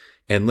framed.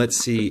 And let's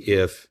see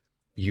if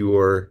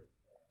you're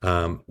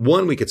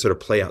we could sort of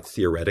play out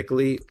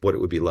theoretically what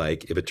it would be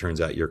like if it turns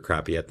out you're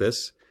crappy at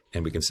this.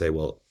 And we can say,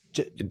 well,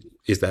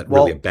 is that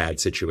really a bad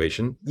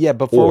situation? Yeah.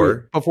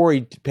 Before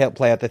we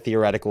play out the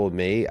theoretical with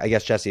me, I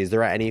guess, Jesse, is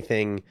there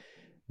anything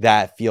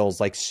that feels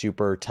like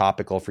super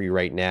topical for you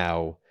right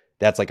now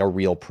that's like a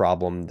real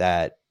problem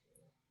that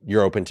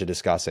you're open to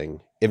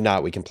discussing? If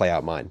not, we can play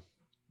out mine.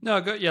 No,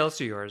 go. Yeah, let's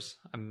do yours.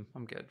 I'm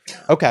good.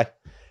 Okay.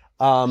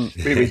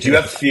 Wait, do you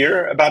have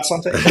fear about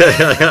something?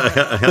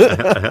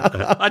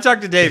 I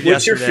talked to Dave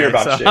What's yesterday. Your fear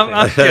about so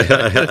I'm good.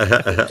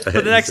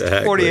 For the next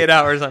 48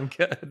 hours, I'm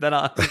good. Then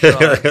I'll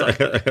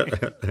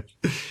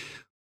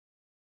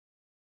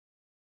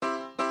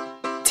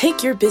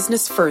Take your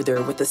business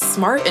further with the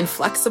smart and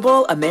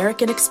flexible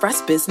American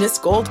Express Business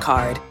Gold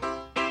Card.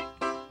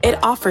 It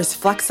offers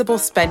flexible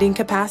spending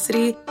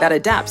capacity that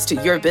adapts to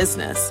your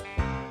business.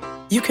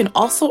 You can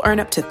also earn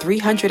up to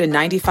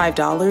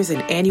 $395 in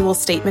annual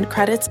statement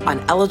credits on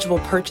eligible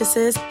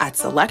purchases at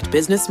select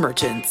business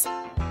merchants.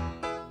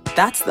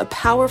 That's the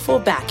powerful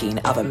backing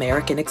of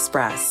American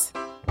Express.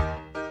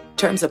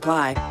 Terms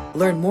apply.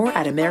 Learn more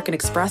at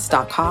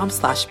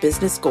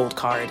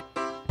americanexpress.com/businessgoldcard.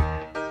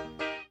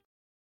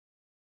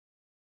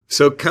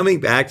 So coming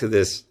back to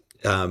this,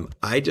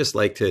 I'd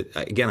like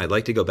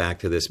to go back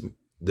to this,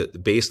 the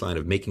baseline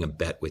of making a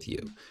bet with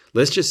you.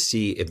 Let's just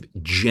see if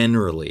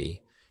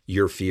generally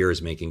your fear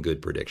is making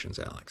good predictions,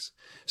 Alex.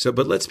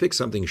 But let's pick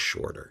something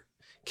shorter.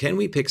 Can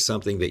we pick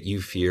something that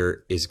you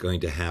fear is going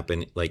to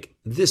happen like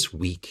this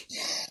week?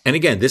 And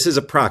again, this is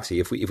a proxy.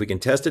 If we can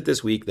test it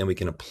this week, then we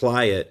can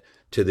apply it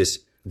to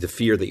the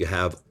fear that you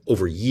have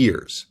over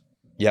years.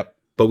 Yep.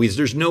 But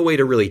there's no way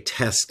to really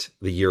test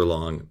the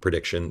year-long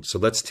prediction. So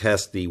let's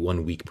test the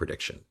 1 week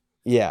prediction.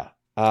 Yeah.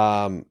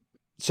 And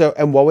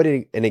what would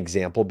an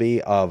example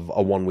be of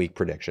a 1 week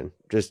prediction?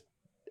 Just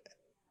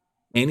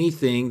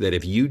anything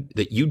that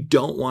you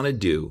don't want to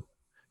do,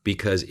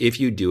 because if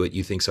you do it,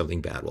 you think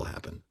something bad will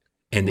happen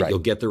and that you'll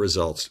get the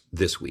results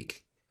this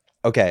week.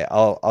 okay,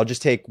 I'll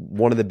just take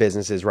one of the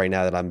businesses right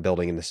now that I'm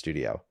building in the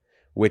studio,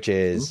 which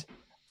is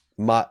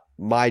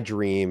my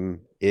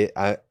dream.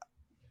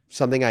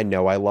 Something I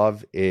know I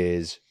love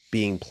is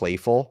being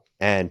playful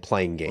and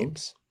playing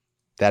games.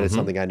 That is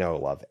something I know I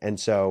love. And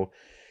so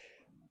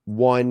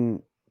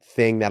one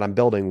thing that I'm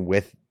building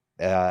with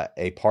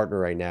a partner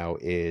right now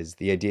is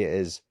the idea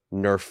is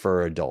Nerf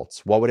for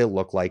adults. What would it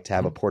look like to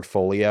have a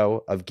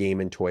portfolio of game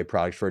and toy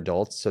products for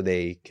adults so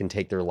they can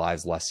take their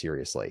lives less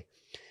seriously?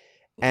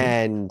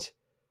 And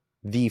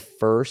the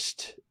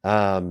first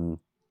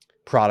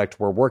product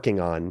we're working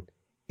on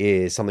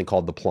is something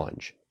called the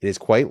Plunge. It is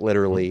quite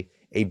literally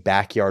a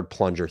backyard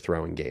plunger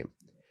throwing game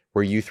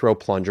where you throw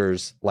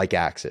plungers like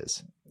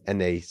axes and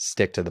they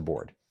stick to the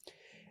board.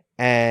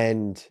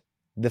 And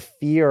the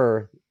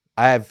fear,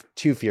 I have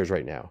two fears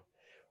right now.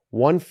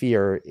 One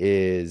fear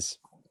is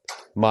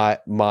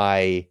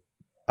my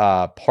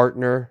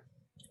partner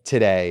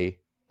today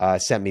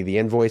sent me the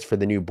invoice for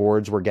the new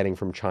boards we're getting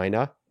from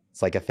China.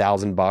 It's like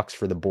 $1,000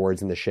 for the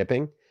boards and the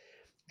shipping.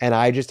 And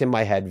I just in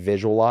my head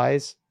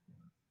visualize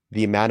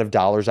the amount of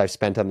dollars I've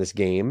spent on this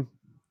game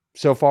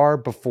so far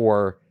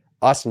before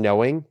us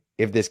knowing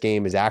if this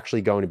game is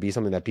actually going to be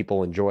something that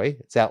people enjoy.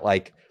 It's at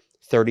like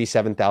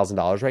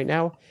 $37,000 right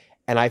now.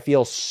 And I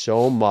feel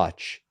so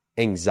much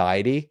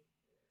anxiety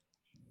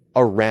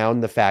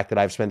around the fact that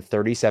I've spent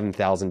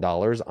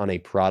 $37,000 on a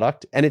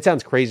product. And it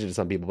sounds crazy to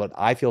some people, but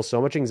I feel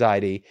so much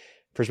anxiety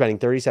for spending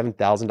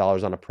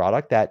 $37,000 on a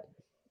product that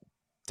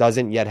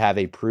doesn't yet have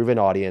a proven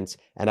audience.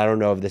 And I don't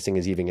know if this thing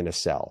is even going to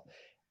sell.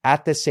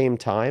 At the same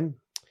time,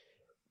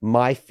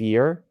 my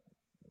fear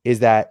is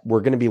that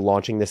we're going to be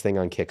launching this thing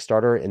on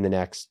Kickstarter in the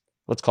next,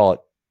 let's call it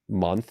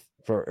month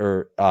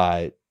or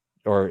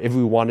if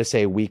we want to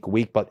say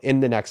week, but in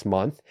the next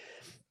month.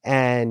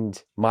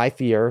 And my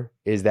fear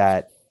is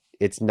that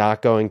it's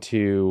not going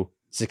to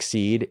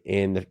succeed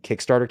in the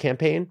Kickstarter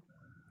campaign.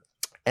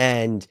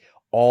 And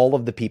all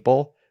of the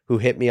people who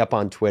hit me up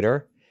on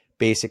Twitter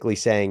basically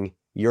saying,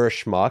 you're a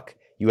schmuck.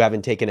 You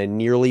haven't taken a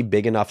nearly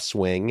big enough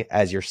swing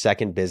as your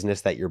second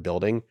business that you're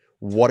building.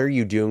 What are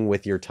you doing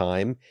with your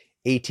time?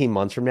 18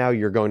 months from now,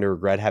 you're going to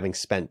regret having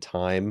spent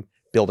time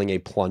building a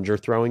plunger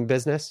throwing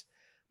business.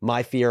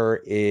 My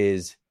fear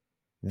is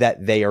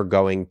that they are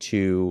going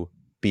to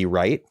be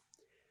right,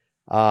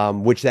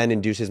 which then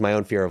induces my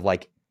own fear of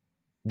like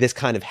this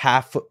kind of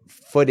half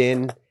foot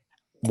in,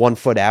 1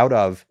 foot out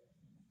of,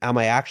 am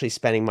I actually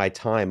spending my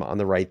time on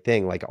the right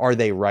thing? Like, are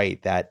they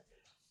right that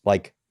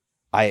like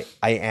I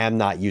am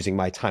not using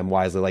my time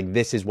wisely? Like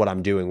this is what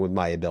I'm doing with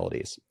my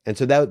abilities. And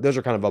so those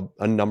are kind of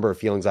a number of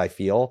feelings I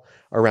feel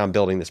around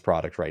building this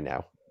product right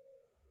now.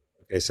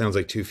 Okay, sounds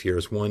like two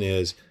fears. One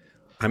is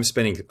I've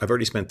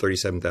already spent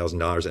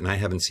 $37,000 and I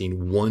haven't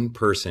seen one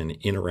person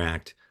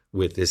interact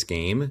with this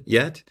game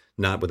yet,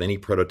 not with any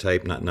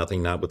prototype,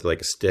 nothing, not with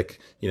like a stick,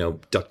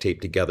 duct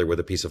taped together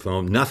with a piece of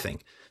foam,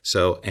 nothing.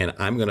 So, and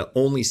I'm going to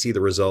only see the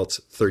results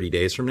 30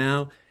 days from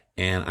now.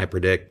 And I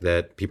predict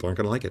that people aren't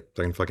going to like it.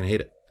 They're going to fucking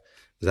hate it.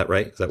 Is that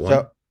right? Is that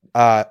one?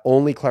 So,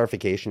 only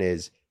clarification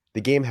is the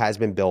game has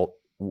been built.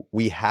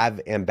 We have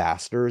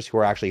ambassadors who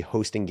are actually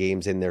hosting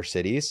games in their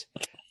cities.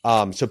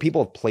 So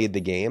people have played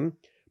the game,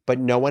 but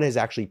no one has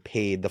actually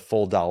paid the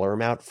full dollar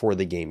amount for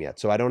the game yet.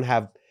 So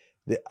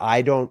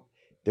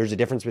there's a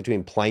difference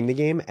between playing the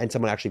game and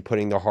someone actually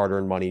putting their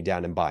hard-earned money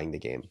down and buying the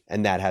game.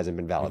 And that hasn't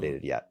been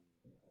validated yet.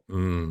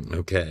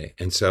 Okay.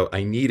 And so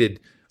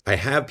I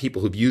have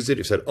people who've used it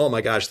who said, oh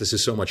my gosh, this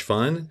is so much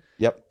fun.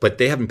 Yep. But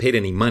they haven't paid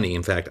any money.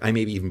 In fact, I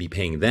may even be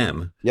paying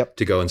them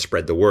to go and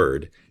spread the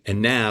word. And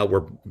now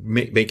we're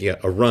making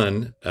a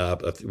run.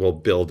 We'll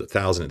build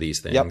 1,000 of these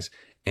things.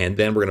 And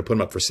then we're going to put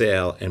them up for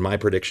sale. And my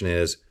prediction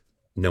is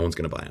no one's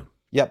going to buy them.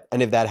 Yep.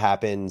 And if that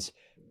happens,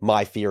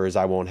 my fear is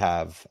I won't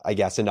have, I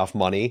guess, enough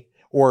money,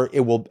 or it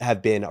will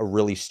have been a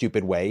really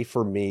stupid way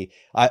for me.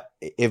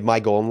 If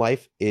my goal in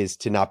life is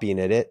to not be an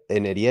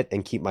idiot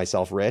and keep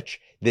myself rich,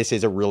 this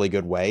is a really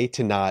good way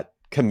to not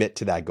commit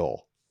to that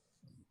goal.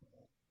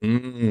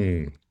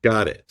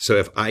 Got it. So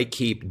if I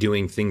keep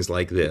doing things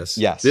like this,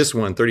 this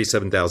one,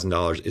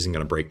 $37,000 isn't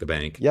going to break the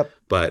bank. Yep.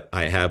 But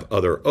I have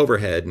other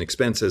overhead and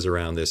expenses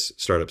around this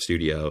startup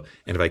studio.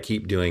 And if I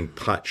keep doing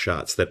pot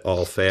shots that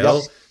all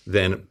fail,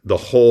 then the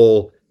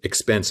whole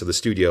expense of the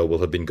studio will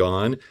have been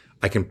gone.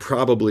 I can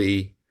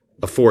probably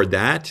afford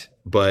that,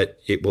 but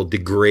it will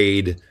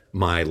degrade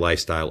my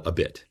lifestyle a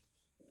bit.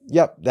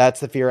 Yep, that's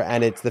the fear.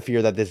 And it's the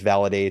fear that this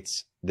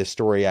validates the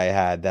story I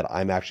had that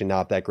I'm actually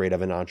not that great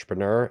of an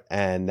entrepreneur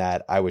and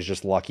that I was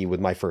just lucky with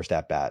my first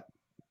at bat.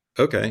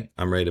 Okay,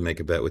 I'm ready to make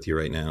a bet with you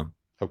right now.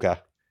 Okay.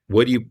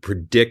 What do you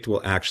predict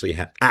will actually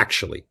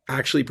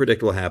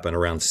predict will happen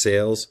around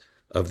sales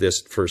of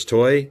this first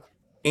toy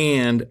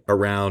and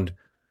around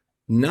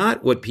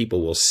not what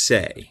people will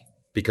say,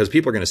 because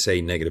people are going to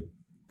say negative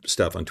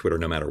stuff on Twitter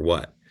no matter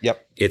what.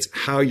 Yep. It's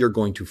how you're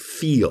going to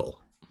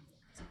feel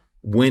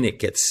when it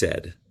gets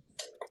said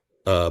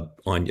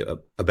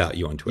about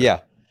you on Twitter.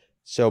 Yeah.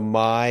 So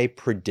my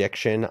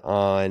prediction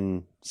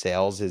on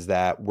sales is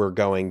that we're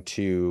going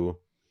to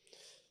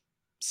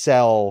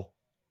sell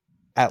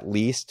at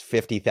least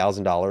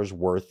 $50,000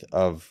 worth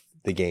of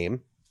the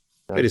game.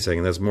 Wait a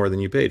second. That's more than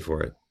you paid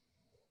for it.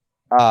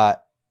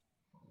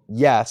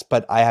 Yes,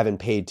 but I haven't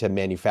paid to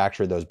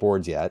manufacture those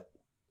boards yet.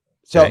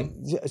 So, Okay.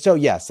 so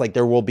yes, like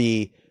there will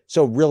be,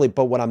 so really,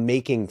 but what I'm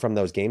making from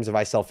those games, if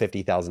I sell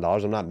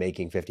 $50,000, I'm not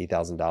making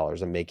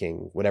 $50,000. I'm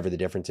making whatever the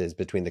difference is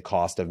between the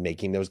cost of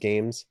making those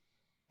games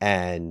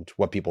and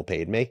what people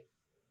paid me.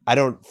 I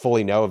don't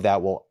fully know if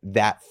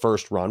that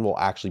first run will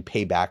actually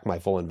pay back my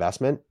full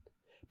investment,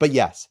 but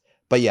yes.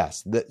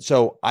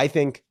 So I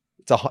think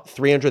it's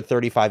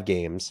 335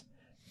 games.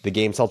 The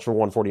game sells for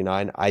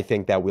 149. I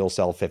think that we'll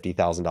sell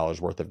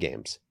 $50,000 worth of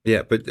games.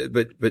 Yeah, but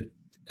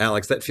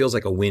Alex, that feels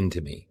like a win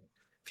to me.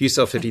 If you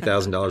sell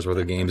 $50,000 worth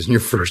of games in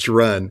your first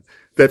run,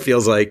 that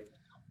feels like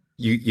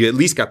you at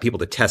least got people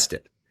to test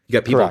it. You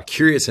got people Correct.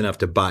 curious enough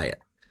to buy it.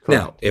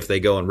 Correct. Now, if they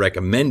go and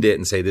recommend it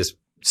and say this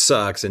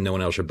sucks and no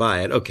one else should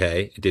buy it,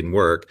 okay, it didn't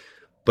work.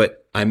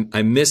 But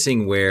I'm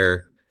missing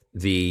where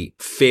the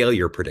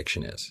failure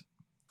prediction is.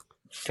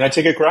 Can I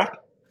take a crack?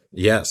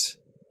 Yes.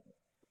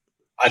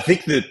 I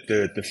think that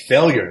the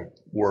failure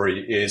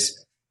worry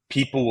is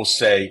people will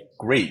say,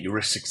 great, you were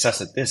a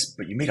success at this,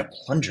 but you made a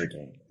plunger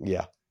game.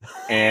 Yeah.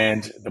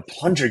 And the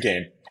plunger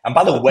game, and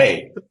by the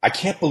way, I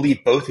can't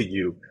believe both of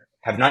you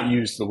have not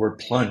used the word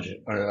plunge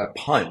or a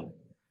pun.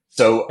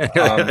 So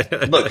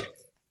look,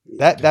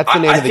 That's the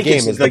name I of the think game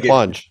it's is the like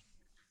plunge.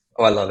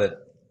 oh, I love it.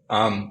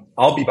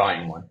 I'll be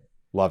buying one.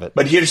 Love it.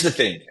 But here's the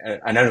thing, and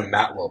I know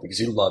Matt will because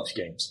he loves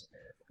games.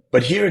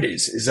 But here it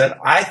is that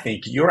I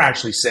think you're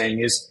actually saying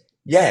is,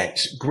 yeah,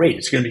 it's great.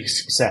 It's going to be a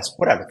success.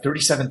 Whatever,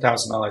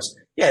 $37,000.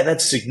 Yeah,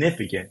 that's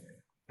significant.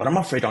 But I'm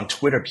afraid on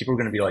Twitter, people are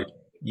going to be like,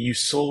 you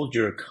sold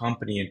your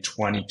company in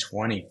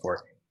 2020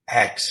 for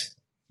X.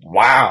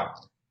 Wow.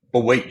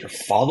 But wait, your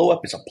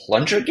follow-up is a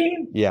plunger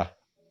game? Yeah.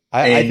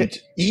 And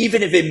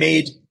even if it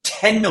made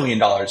 $10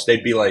 million,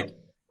 they'd be like,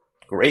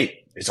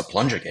 great, it's a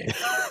plunger game.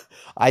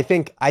 I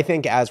think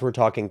as we're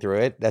talking through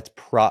it, that's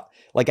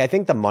I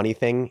think the money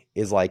thing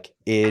is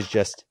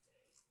just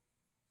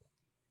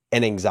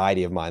an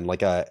anxiety of mine,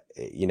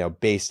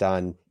 based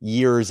on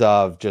years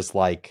of just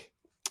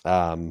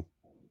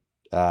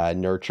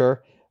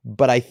nurture.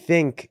 But I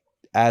think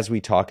as we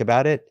talk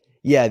about it,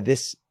 yeah,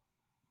 this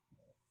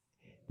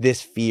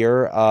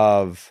fear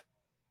of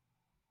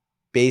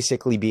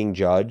basically being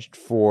judged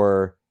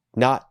for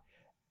not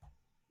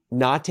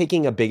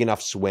taking a big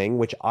enough swing,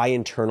 which I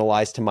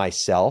internalize to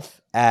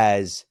myself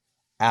as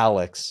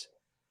Alex,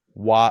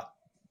 what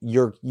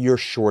you're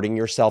shorting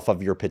yourself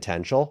of your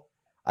potential.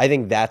 I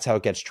think that's how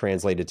it gets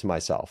translated to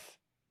myself.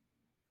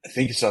 I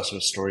think it's also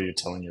a story you're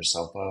telling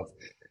yourself of,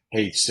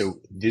 hey, so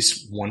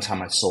this one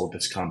time I sold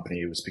this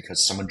company, it was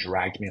because someone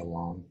dragged me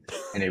along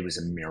and it was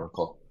a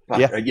miracle. But,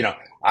 Yeah.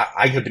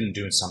 I could have been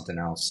doing something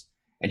else.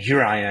 And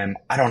here I am.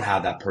 I don't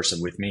have that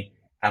person with me.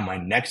 And my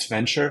next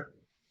venture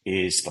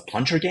is the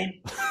plunger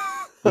game,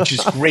 which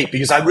is great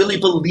because I really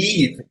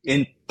believe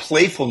in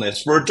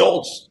playfulness for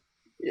adults.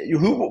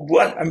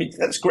 What? I mean,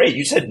 that's great.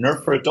 You said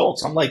Nerf for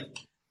adults. I'm like,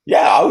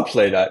 yeah, I would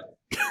play that.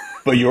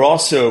 But you're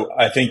also,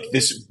 I think,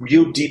 this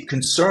real deep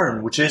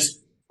concern, which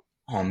is,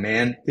 oh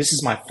man, this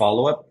is my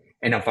follow-up.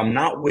 And if I'm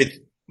not with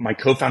my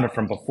co-founder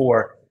from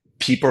before,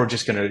 people are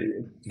just going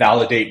to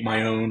validate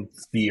my own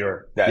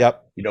fear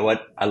that, You know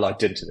what, I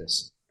lucked into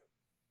this.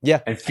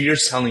 Yeah. And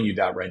fear's telling you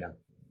that right now.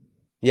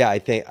 Yeah, I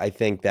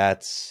think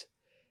that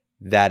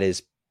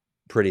is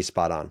pretty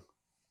spot on.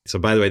 So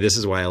by the way, this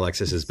is why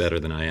Alexis is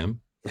better than I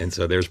am. And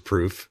so there's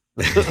proof.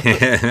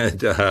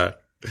 But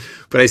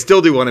I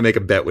still do want to make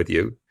a bet with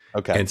you.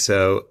 Okay. And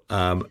so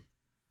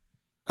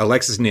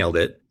Alexis nailed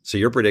it. So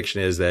your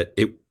prediction is that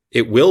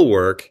it will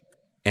work,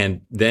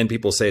 and then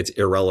people say it's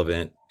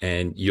irrelevant,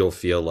 and you'll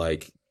feel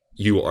like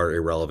you are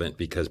irrelevant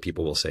because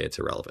people will say it's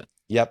irrelevant.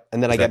 Yep.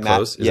 And then I get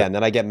mad. And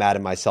then I get mad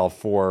at myself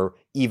for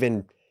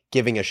even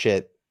giving a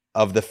shit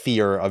of the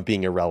fear of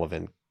being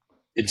irrelevant.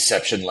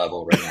 Inception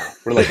level right now.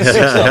 We're like 6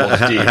 levels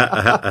deep.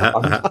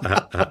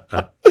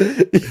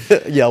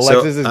 Yeah,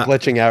 Alexis is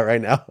glitching out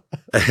right now.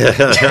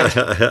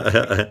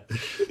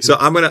 So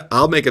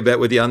I'll make a bet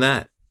with you on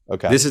that.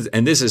 Okay. This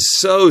is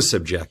so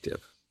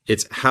subjective.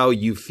 It's how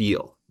you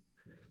feel.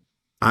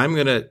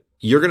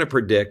 You're going to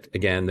predict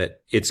again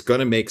that it's going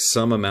to make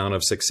some amount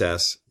of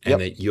success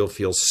and that you'll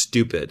feel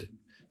stupid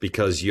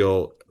because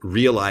you'll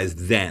realize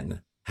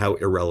then how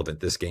irrelevant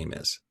this game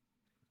is.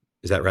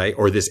 Is that right?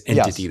 Or this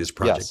entity, this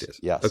project is?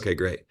 Yes. Okay,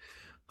 great.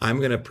 I'm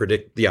going to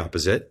predict the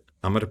opposite.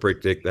 I'm going to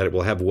predict that it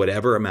will have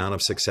whatever amount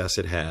of success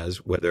it has,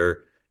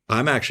 whether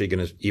I'm actually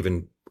going to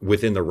even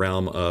within the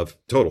realm of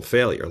total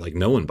failure, like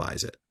no one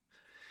buys it.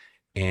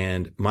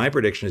 And my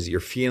prediction is that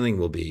your feeling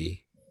will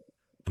be,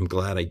 I'm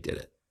glad I did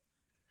it.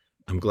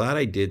 I'm glad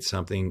I did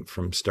something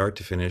from start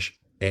to finish,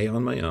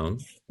 on my own,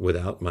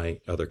 without my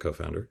other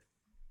co-founder,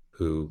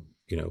 who,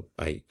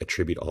 I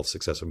attribute all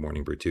success of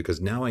Morning Brew to,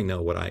 because now I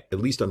know at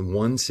least on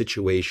one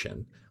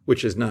situation,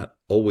 which is it's not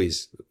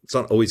always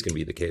going to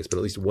be the case, but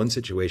at least one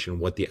situation,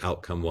 what the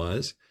outcome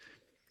was.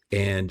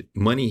 And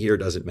money here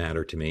doesn't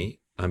matter to me.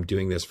 I'm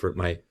doing this for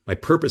my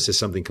purpose is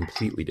something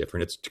completely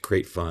different. It's to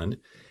create fun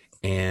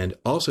and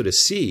also to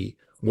see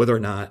whether or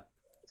not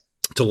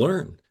to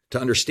learn, to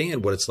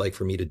understand what it's like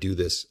for me to do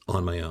this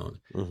on my own.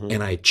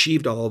 And I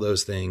achieved all of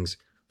those things.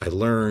 I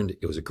learned.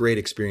 It was a great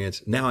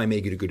experience. Now I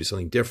may get to go do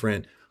something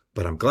different,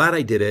 but I'm glad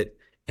I did it.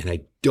 And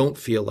I don't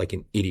feel like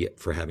an idiot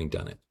for having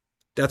done it.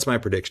 That's my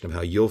prediction of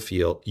how you'll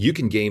feel. You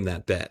can game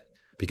that bet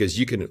because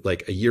you can,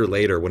 like a year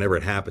later, whenever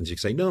it happens, you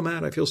can say, no,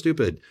 Matt, I feel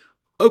stupid.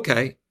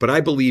 Okay, but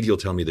I believe you'll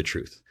tell me the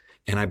truth.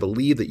 And I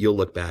believe that you'll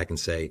look back and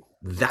say,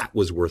 that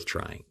was worth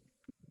trying.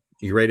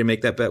 You ready to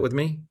make that bet with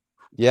me?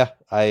 Yeah,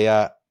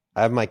 I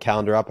have my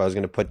calendar up. I was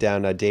going to put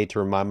down a date to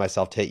remind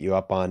myself to hit you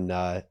up on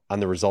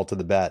the result of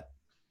the bet.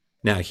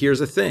 Now, here's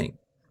the thing.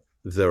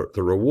 The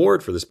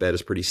reward for this bet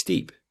is pretty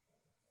steep.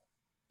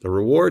 The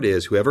reward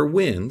is whoever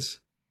wins,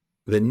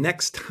 the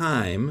next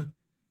time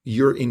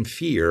you're in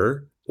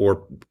fear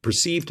or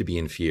perceived to be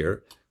in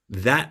fear,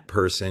 that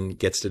person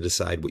gets to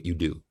decide what you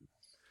do.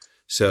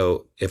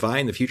 So if I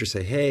in the future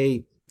say,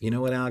 hey, you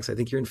know what, Alex, I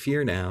think you're in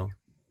fear now.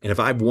 And if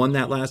I've won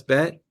that last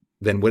bet,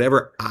 then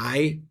whatever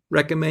I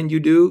recommend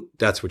you do,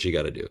 that's what you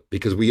got to do.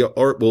 Because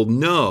we'll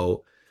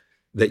know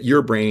that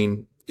your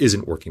brain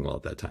isn't working well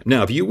at that time.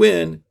 Now, if you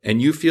win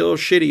and you feel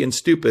shitty and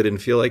stupid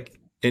and feel like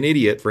an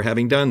idiot for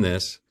having done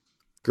this,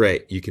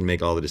 great. You can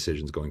make all the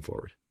decisions going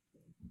forward.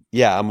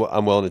 Yeah,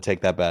 I'm willing to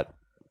take that bet.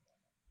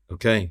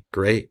 Okay,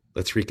 great.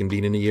 Let's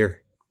reconvene in a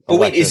year. Oh,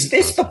 wait, is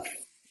this the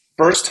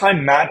first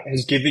time Matt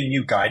has given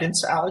you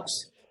guidance,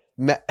 Alex?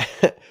 We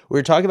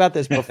were talking about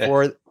this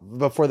before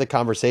the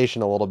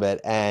conversation a little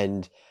bit,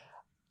 and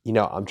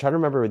I'm trying to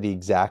remember what the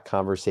exact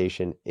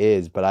conversation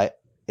is, but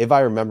if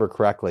I remember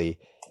correctly,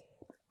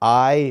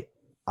 I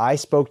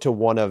spoke to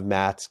one of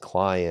Matt's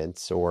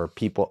clients or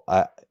people.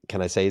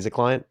 Can I say he's a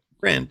client?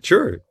 Friend,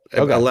 sure.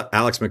 Okay.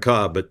 Alex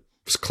McCaw, but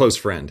close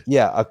friend.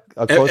 Yeah,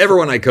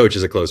 everyone I coach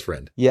is a close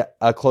friend. Yeah,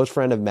 a close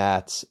friend of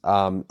Matt's.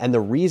 And the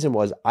reason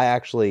was I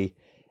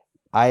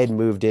had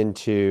moved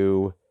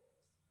into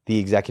the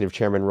executive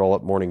chairman role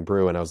at Morning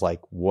Brew, and I was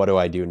like, what do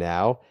I do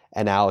now?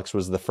 And Alex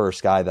was the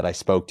first guy that I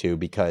spoke to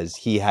because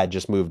he had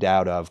just moved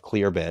out of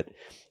Clearbit,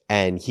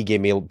 and he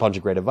gave me a bunch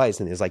of great advice.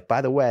 And he was like,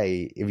 by the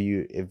way,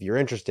 if you're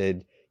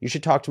interested, you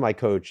should talk to my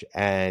coach.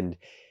 And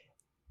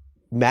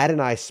Matt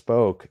and I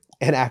spoke,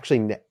 and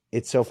actually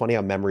it's so funny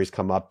how memories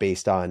come up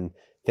based on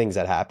things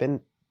that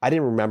happen. I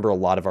didn't remember a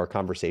lot of our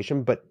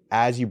conversation, but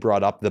as you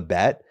brought up the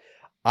bet,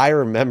 I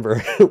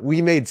remember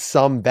we made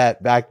some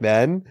bet back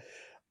then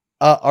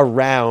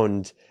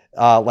around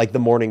like the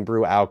Morning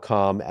Brew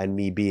outcome and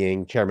me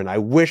being chairman. I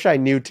wish I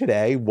knew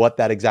today what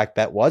that exact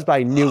bet was, but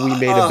I knew we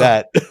made a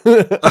bet.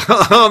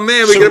 Oh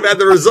man, we could have had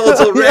the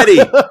results already.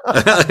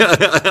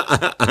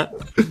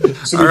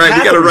 So all right,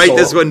 we got to write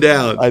this one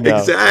down. I know.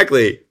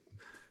 Exactly.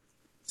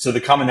 So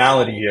the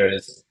commonality here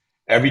is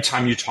every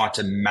time you talk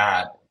to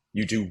Matt,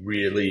 you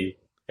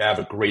have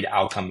a great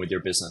outcome with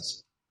your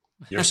business.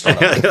 Your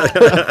startup.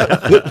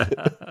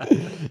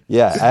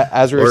 Yeah,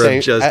 as we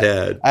were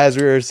saying, as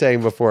we were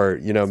saying before,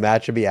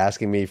 Matt should be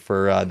asking me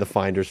for the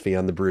finder's fee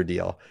on the brew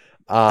deal.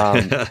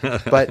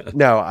 But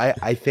no,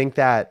 I think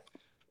that,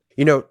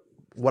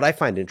 what I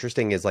find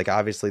interesting is like,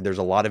 obviously there's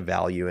a lot of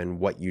value in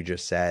what you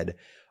just said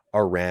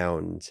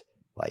around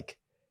like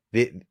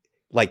the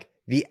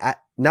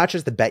not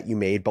just the bet you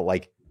made, but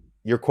like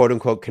your quote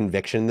unquote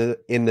conviction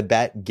in the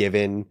bet,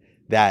 given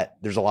that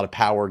there's a lot of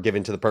power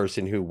given to the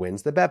person who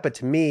wins the bet. But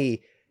to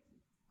me,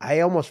 I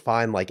almost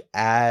find like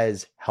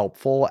as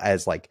helpful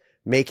as like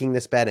making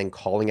this bet and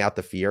calling out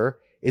the fear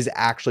is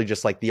actually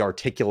just like the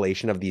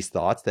articulation of these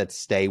thoughts that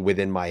stay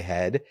within my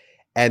head.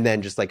 And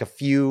then just like a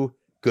few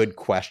good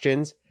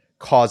questions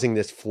causing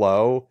this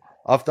flow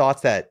of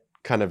thoughts that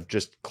kind of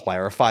just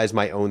clarifies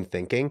my own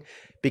thinking.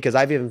 Because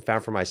I've even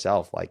found for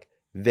myself, like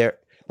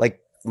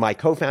my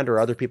co-founder or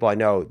other people I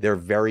know, they're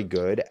very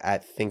good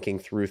at thinking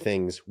through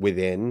things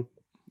within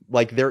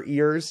like their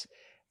ears.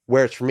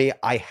 Whereas for me,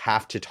 I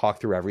have to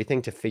talk through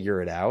everything to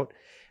figure it out.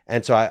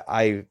 And so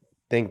I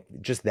think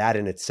just that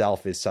in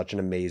itself is such an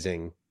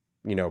amazing,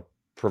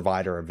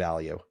 provider of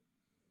value.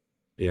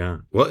 Yeah.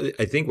 Well,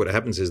 I think what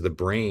happens is the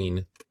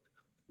brain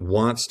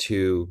wants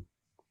to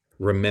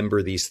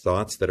remember these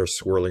thoughts that are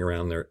swirling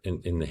around there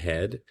in the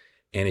head.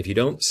 And if you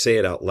don't say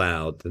it out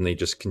loud, then they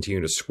just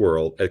continue to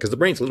swirl because the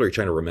brain's literally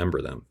trying to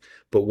remember them.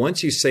 But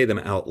once you say them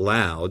out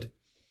loud,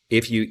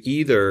 if you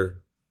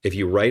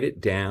write it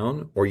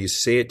down or you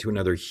say it to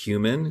another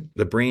human,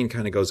 the brain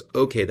kind of goes,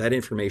 okay, that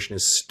information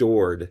is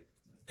stored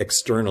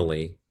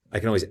externally. I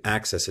can always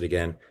access it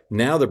again.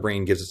 Now the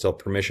brain gives itself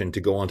permission to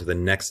go on to the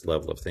next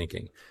level of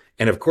thinking.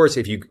 And of course,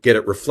 if you get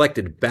it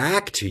reflected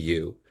back to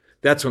you,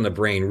 that's when the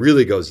brain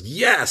really goes,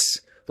 yes,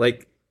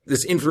 like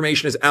this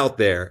information is out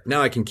there.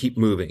 Now I can keep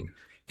moving.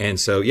 And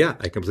so, yeah,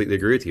 I completely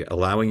agree with you.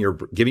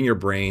 Giving your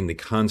brain the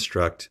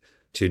construct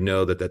to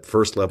know that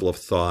first level of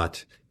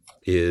thought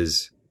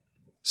is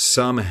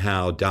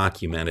somehow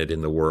documented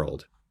in the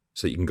world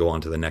so you can go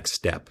on to the next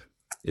step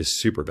is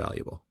super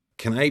valuable.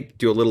 Can I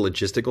do a little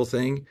logistical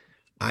thing?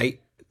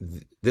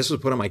 this was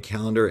put on my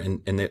calendar,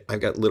 and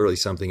I've got literally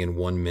something in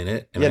 1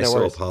 minute, and Yeah, I no so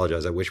worries.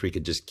 apologize. I wish we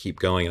could just keep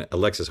going. And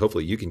Alexis,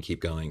 hopefully you can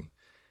keep going.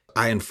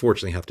 I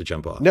unfortunately have to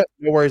jump off. No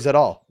worries at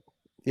all.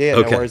 Yeah,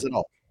 Okay. no worries at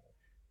all.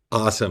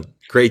 Awesome.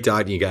 Great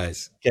talking to you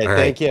guys. Okay, All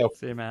thank right. you.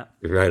 See you, Matt.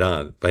 Right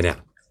on. Bye now.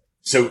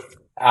 So,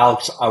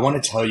 Alex, I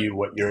want to tell you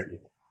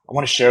I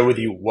want to share with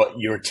you what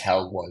your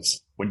tell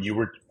was when you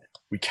were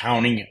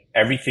recounting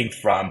everything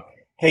from,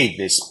 hey,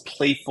 this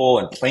playful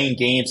and playing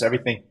games,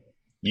 everything.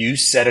 You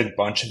said a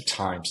bunch of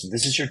times, and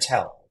this is your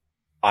tell.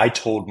 I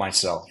told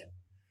myself.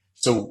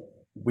 So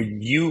when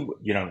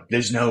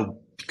there's no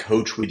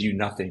coach with you,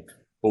 nothing.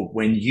 But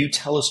when you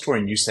tell a story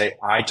and you say,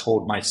 I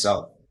told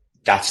myself,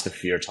 that's the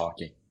fear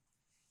talking.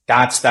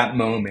 That's that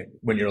moment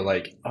when you're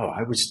like, oh,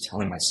 I was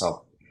telling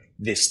myself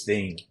this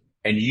thing.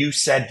 And you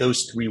said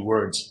those 3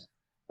 words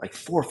like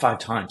 4 or 5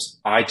 times.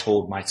 I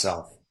told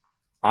myself.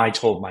 I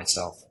told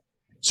myself.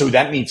 So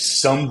that means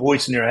some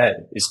voice in your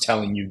head is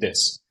telling you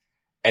this.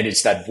 And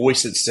it's that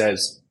voice that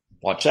says,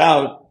 watch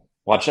out,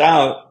 watch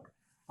out.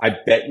 I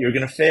bet you're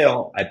going to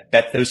fail. I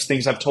bet those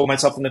things I've told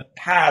myself in the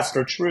past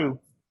are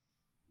true.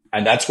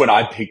 And that's what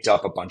I picked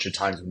up a bunch of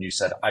times when you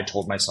said, I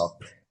told myself.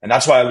 And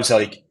that's why I was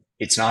like,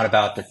 it's not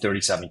about the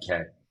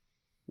 37K.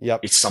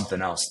 Yep, It's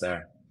something else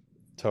there.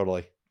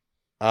 totally.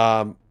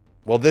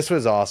 Well, this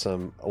was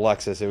awesome,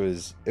 Alexis. It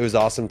was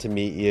awesome to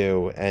meet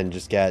you and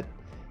just get,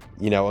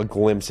 a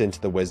glimpse into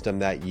the wisdom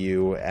that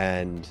you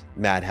and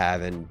Matt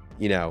have, and,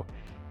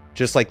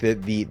 just like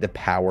the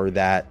power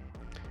that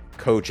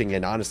coaching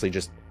and honestly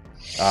just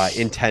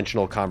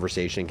intentional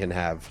conversation can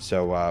have.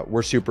 So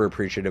we're super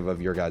appreciative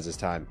of your guys'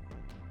 time.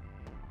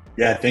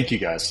 Yeah, thank you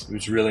guys. It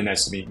was really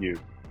nice to meet you.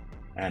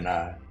 And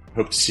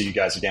hope to see you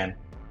guys again.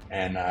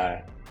 And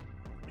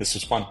this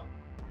was fun.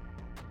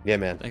 Yeah,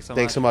 man. Thanks so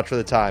Thanks so much for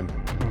the time.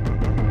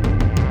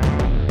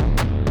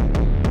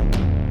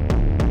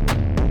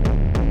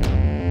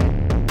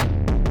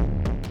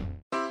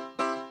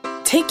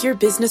 Take your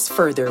business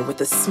further with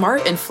the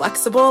smart and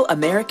flexible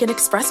American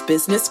Express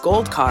Business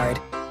Gold Card.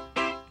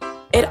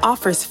 It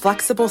offers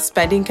flexible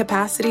spending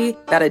capacity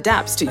that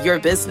adapts to your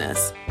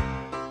business.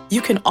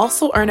 You can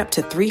also earn up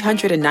to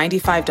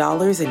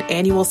 $395 in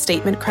annual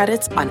statement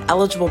credits on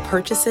eligible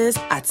purchases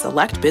at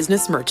select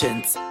business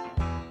merchants.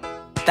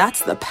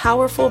 That's the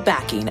powerful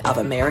backing of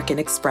American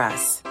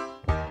Express.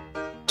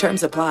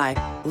 Terms apply.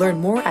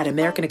 Learn more at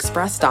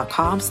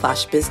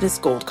americanexpress.com/business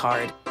gold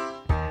card.